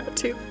if we had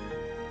to.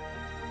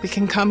 We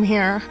can come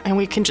here and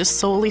we can just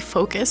solely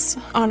focus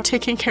on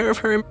taking care of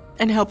her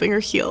and helping her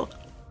heal.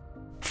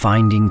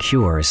 Finding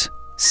cures,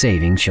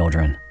 saving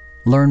children.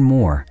 Learn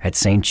more at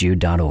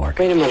stjude.org.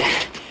 Wait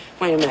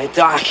a minute,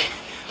 Doc.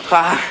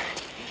 Are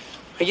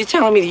you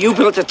telling me that you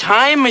built a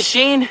time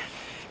machine?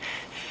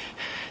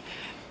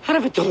 Out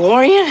of a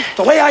DeLorean?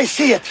 The way I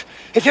see it,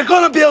 if you're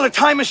gonna build a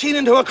time machine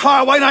into a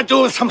car, why not do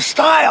it with some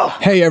style?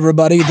 Hey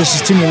everybody, this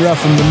is Timmy Ruff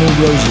from the New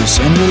Roses,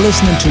 and you're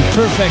listening to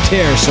Perfect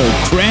Hair, so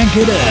crank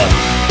it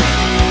up.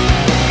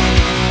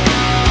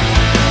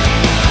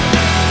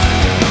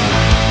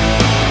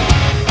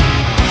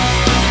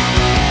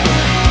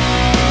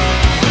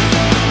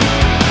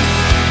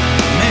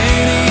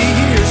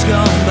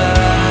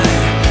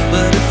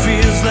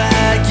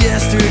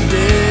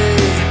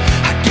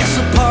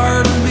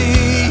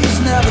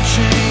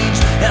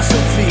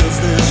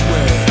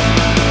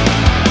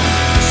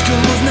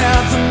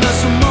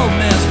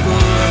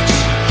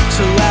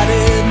 So I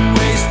didn't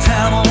waste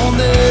time on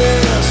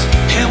this.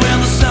 And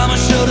when the summer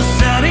showed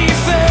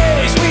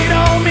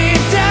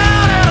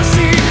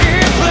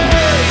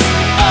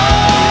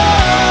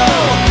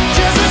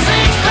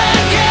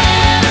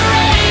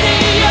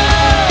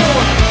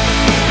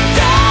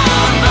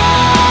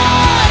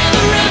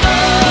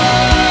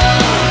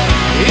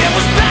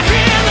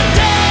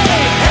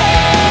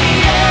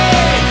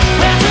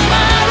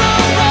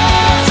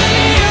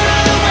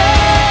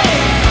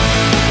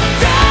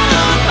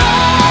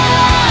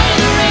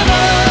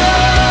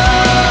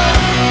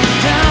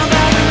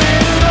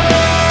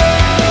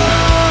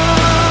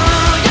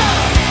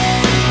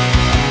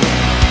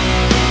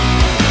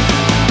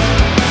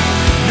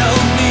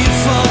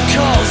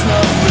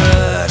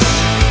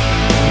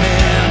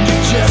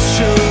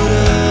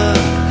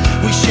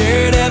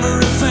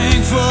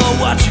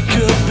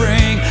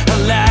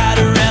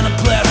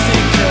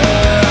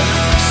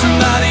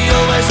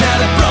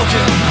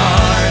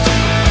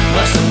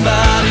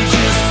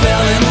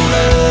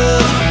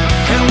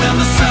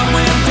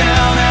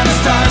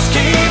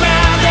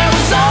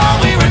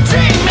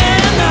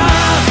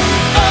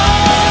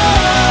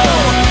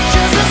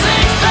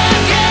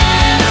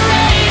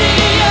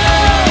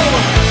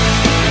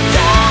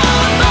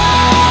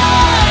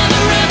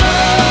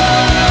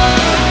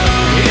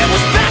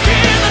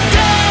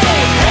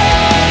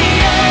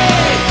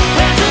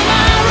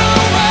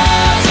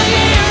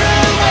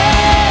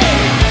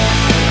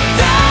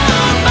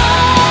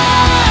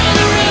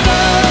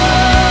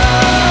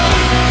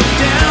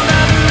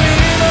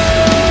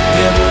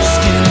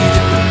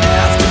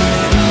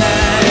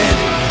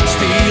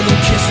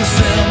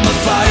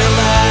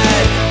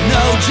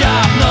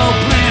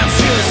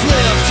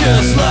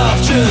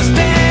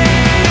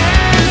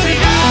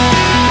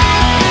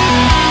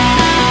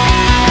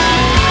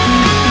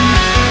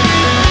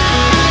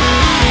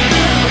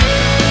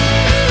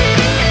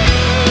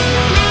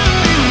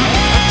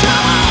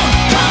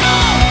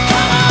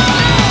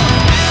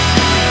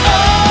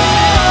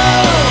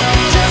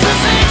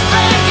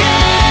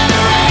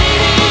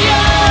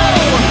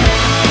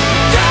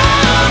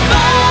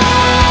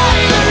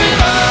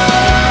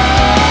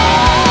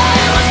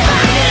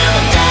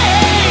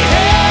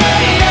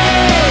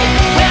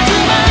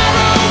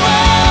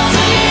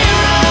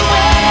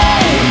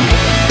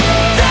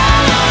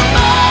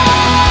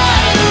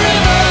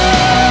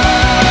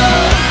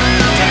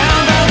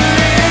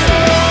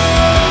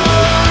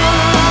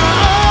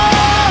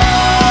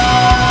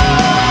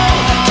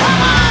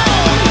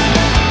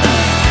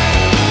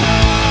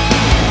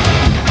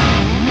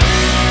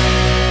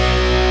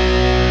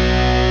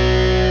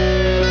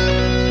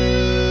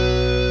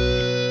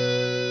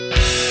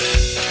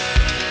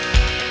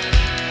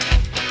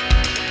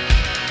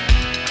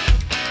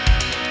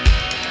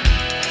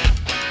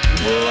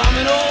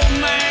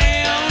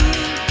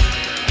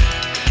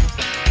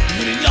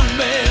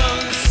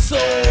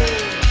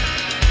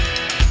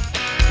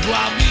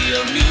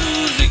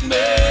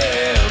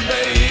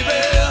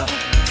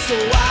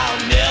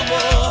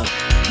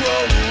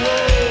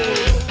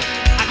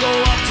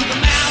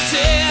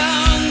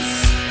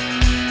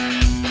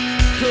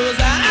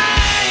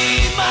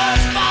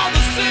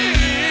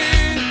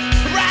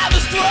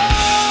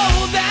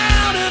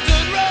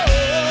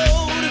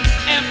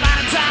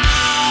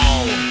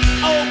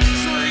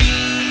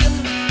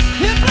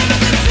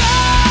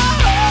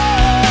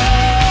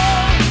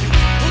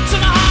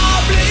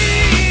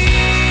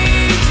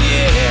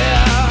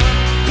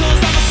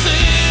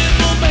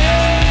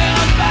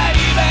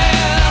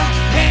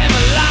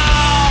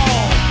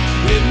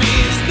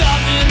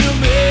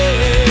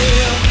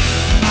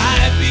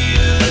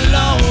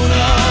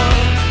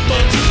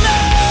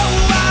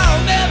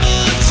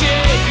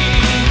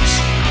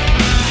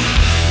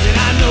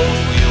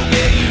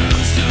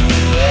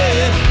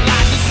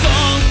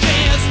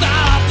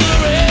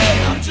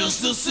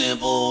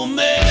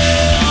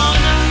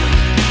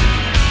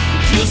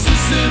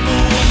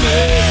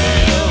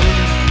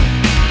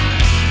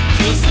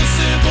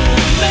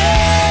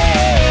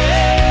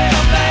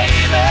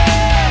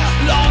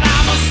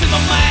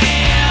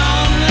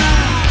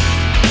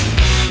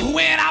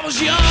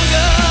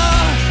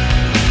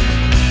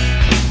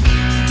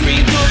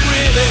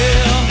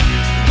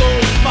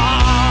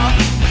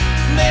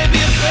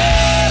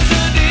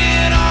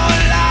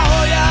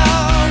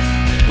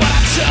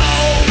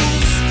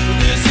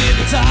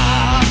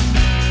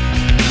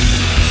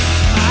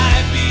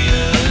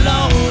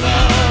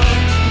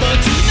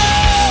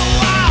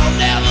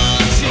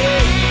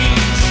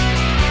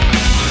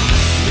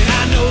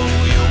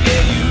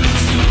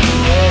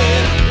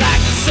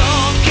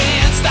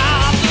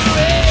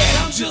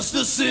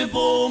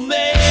simple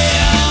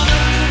man.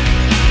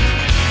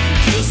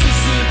 Just a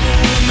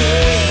simple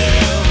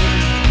man.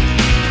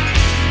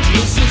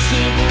 Just a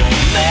simple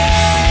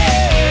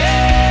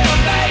man,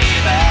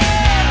 baby.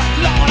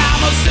 Lord,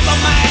 I'm a simple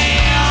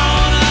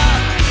man.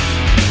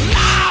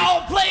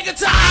 Now play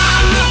guitar.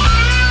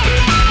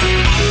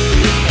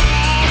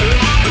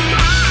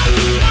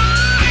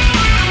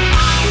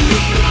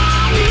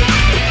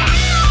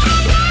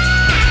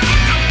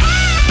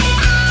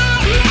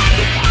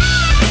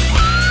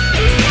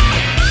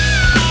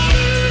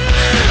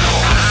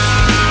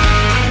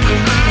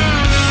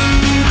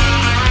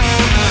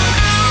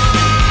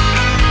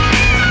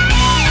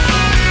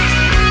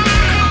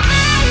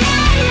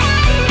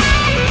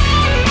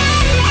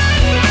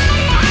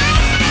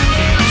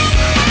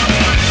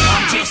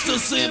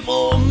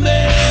 Simple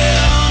man,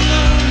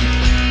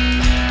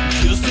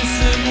 just a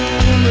simple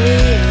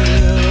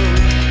man,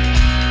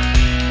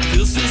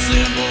 just a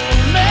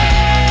simple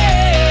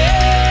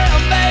man,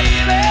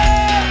 baby.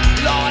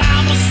 Lord,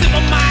 I'm a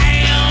simple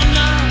man,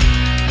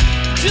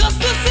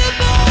 just a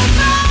simple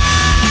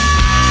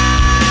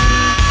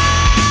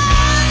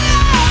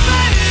man,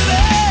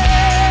 baby.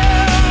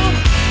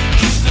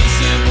 Just a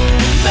simple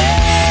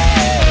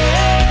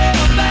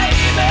man,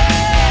 baby.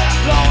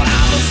 Lord,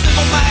 I'm a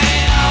simple man.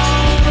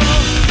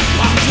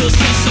 Just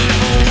a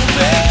simple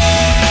man.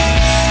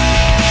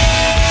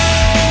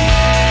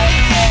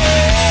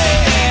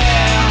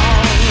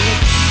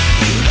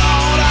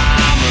 Lord,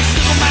 I'm a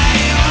simple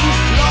man.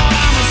 Lord,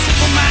 I'm a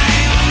simple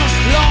man.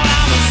 Lord,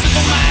 I'm a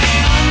simple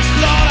man.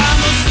 Lord,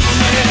 I'm a simple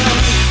man.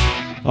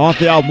 Off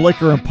the album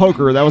Liquor and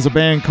Poker, that was a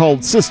band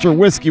called Sister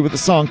Whiskey with a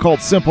song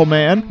called Simple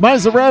Man. My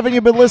name's The Rev, and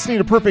you've been listening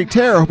to Perfect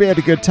Terror. Hope you had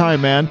a good time,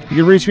 man. You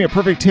can reach me at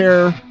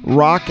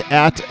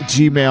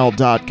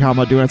perfectterrorrock@gmail.com.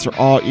 I do answer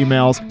all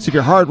emails. So if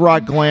you're a hard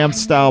rock glam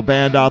style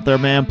band out there,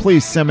 man,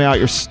 please send me out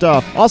your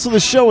stuff. Also, the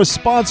show is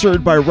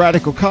sponsored by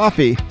Radical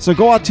Coffee. So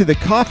go out to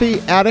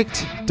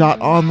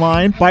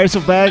thecoffeeaddict.online, buy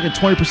yourself a bag, and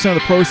 20% of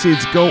the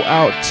proceeds go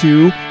out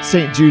to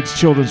St. Jude's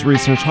Children's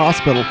Research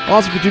Hospital.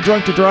 Also, if you're too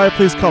drunk to drive,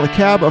 please call a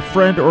cab, a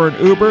friend, or an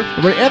Uber.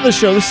 We're going to end the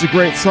show. This is a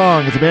great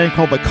song. It's a band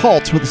called The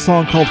Cult with a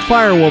song called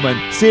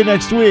Firewoman. See you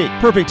next week.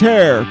 Perfect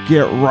Hair.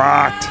 Get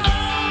rocked.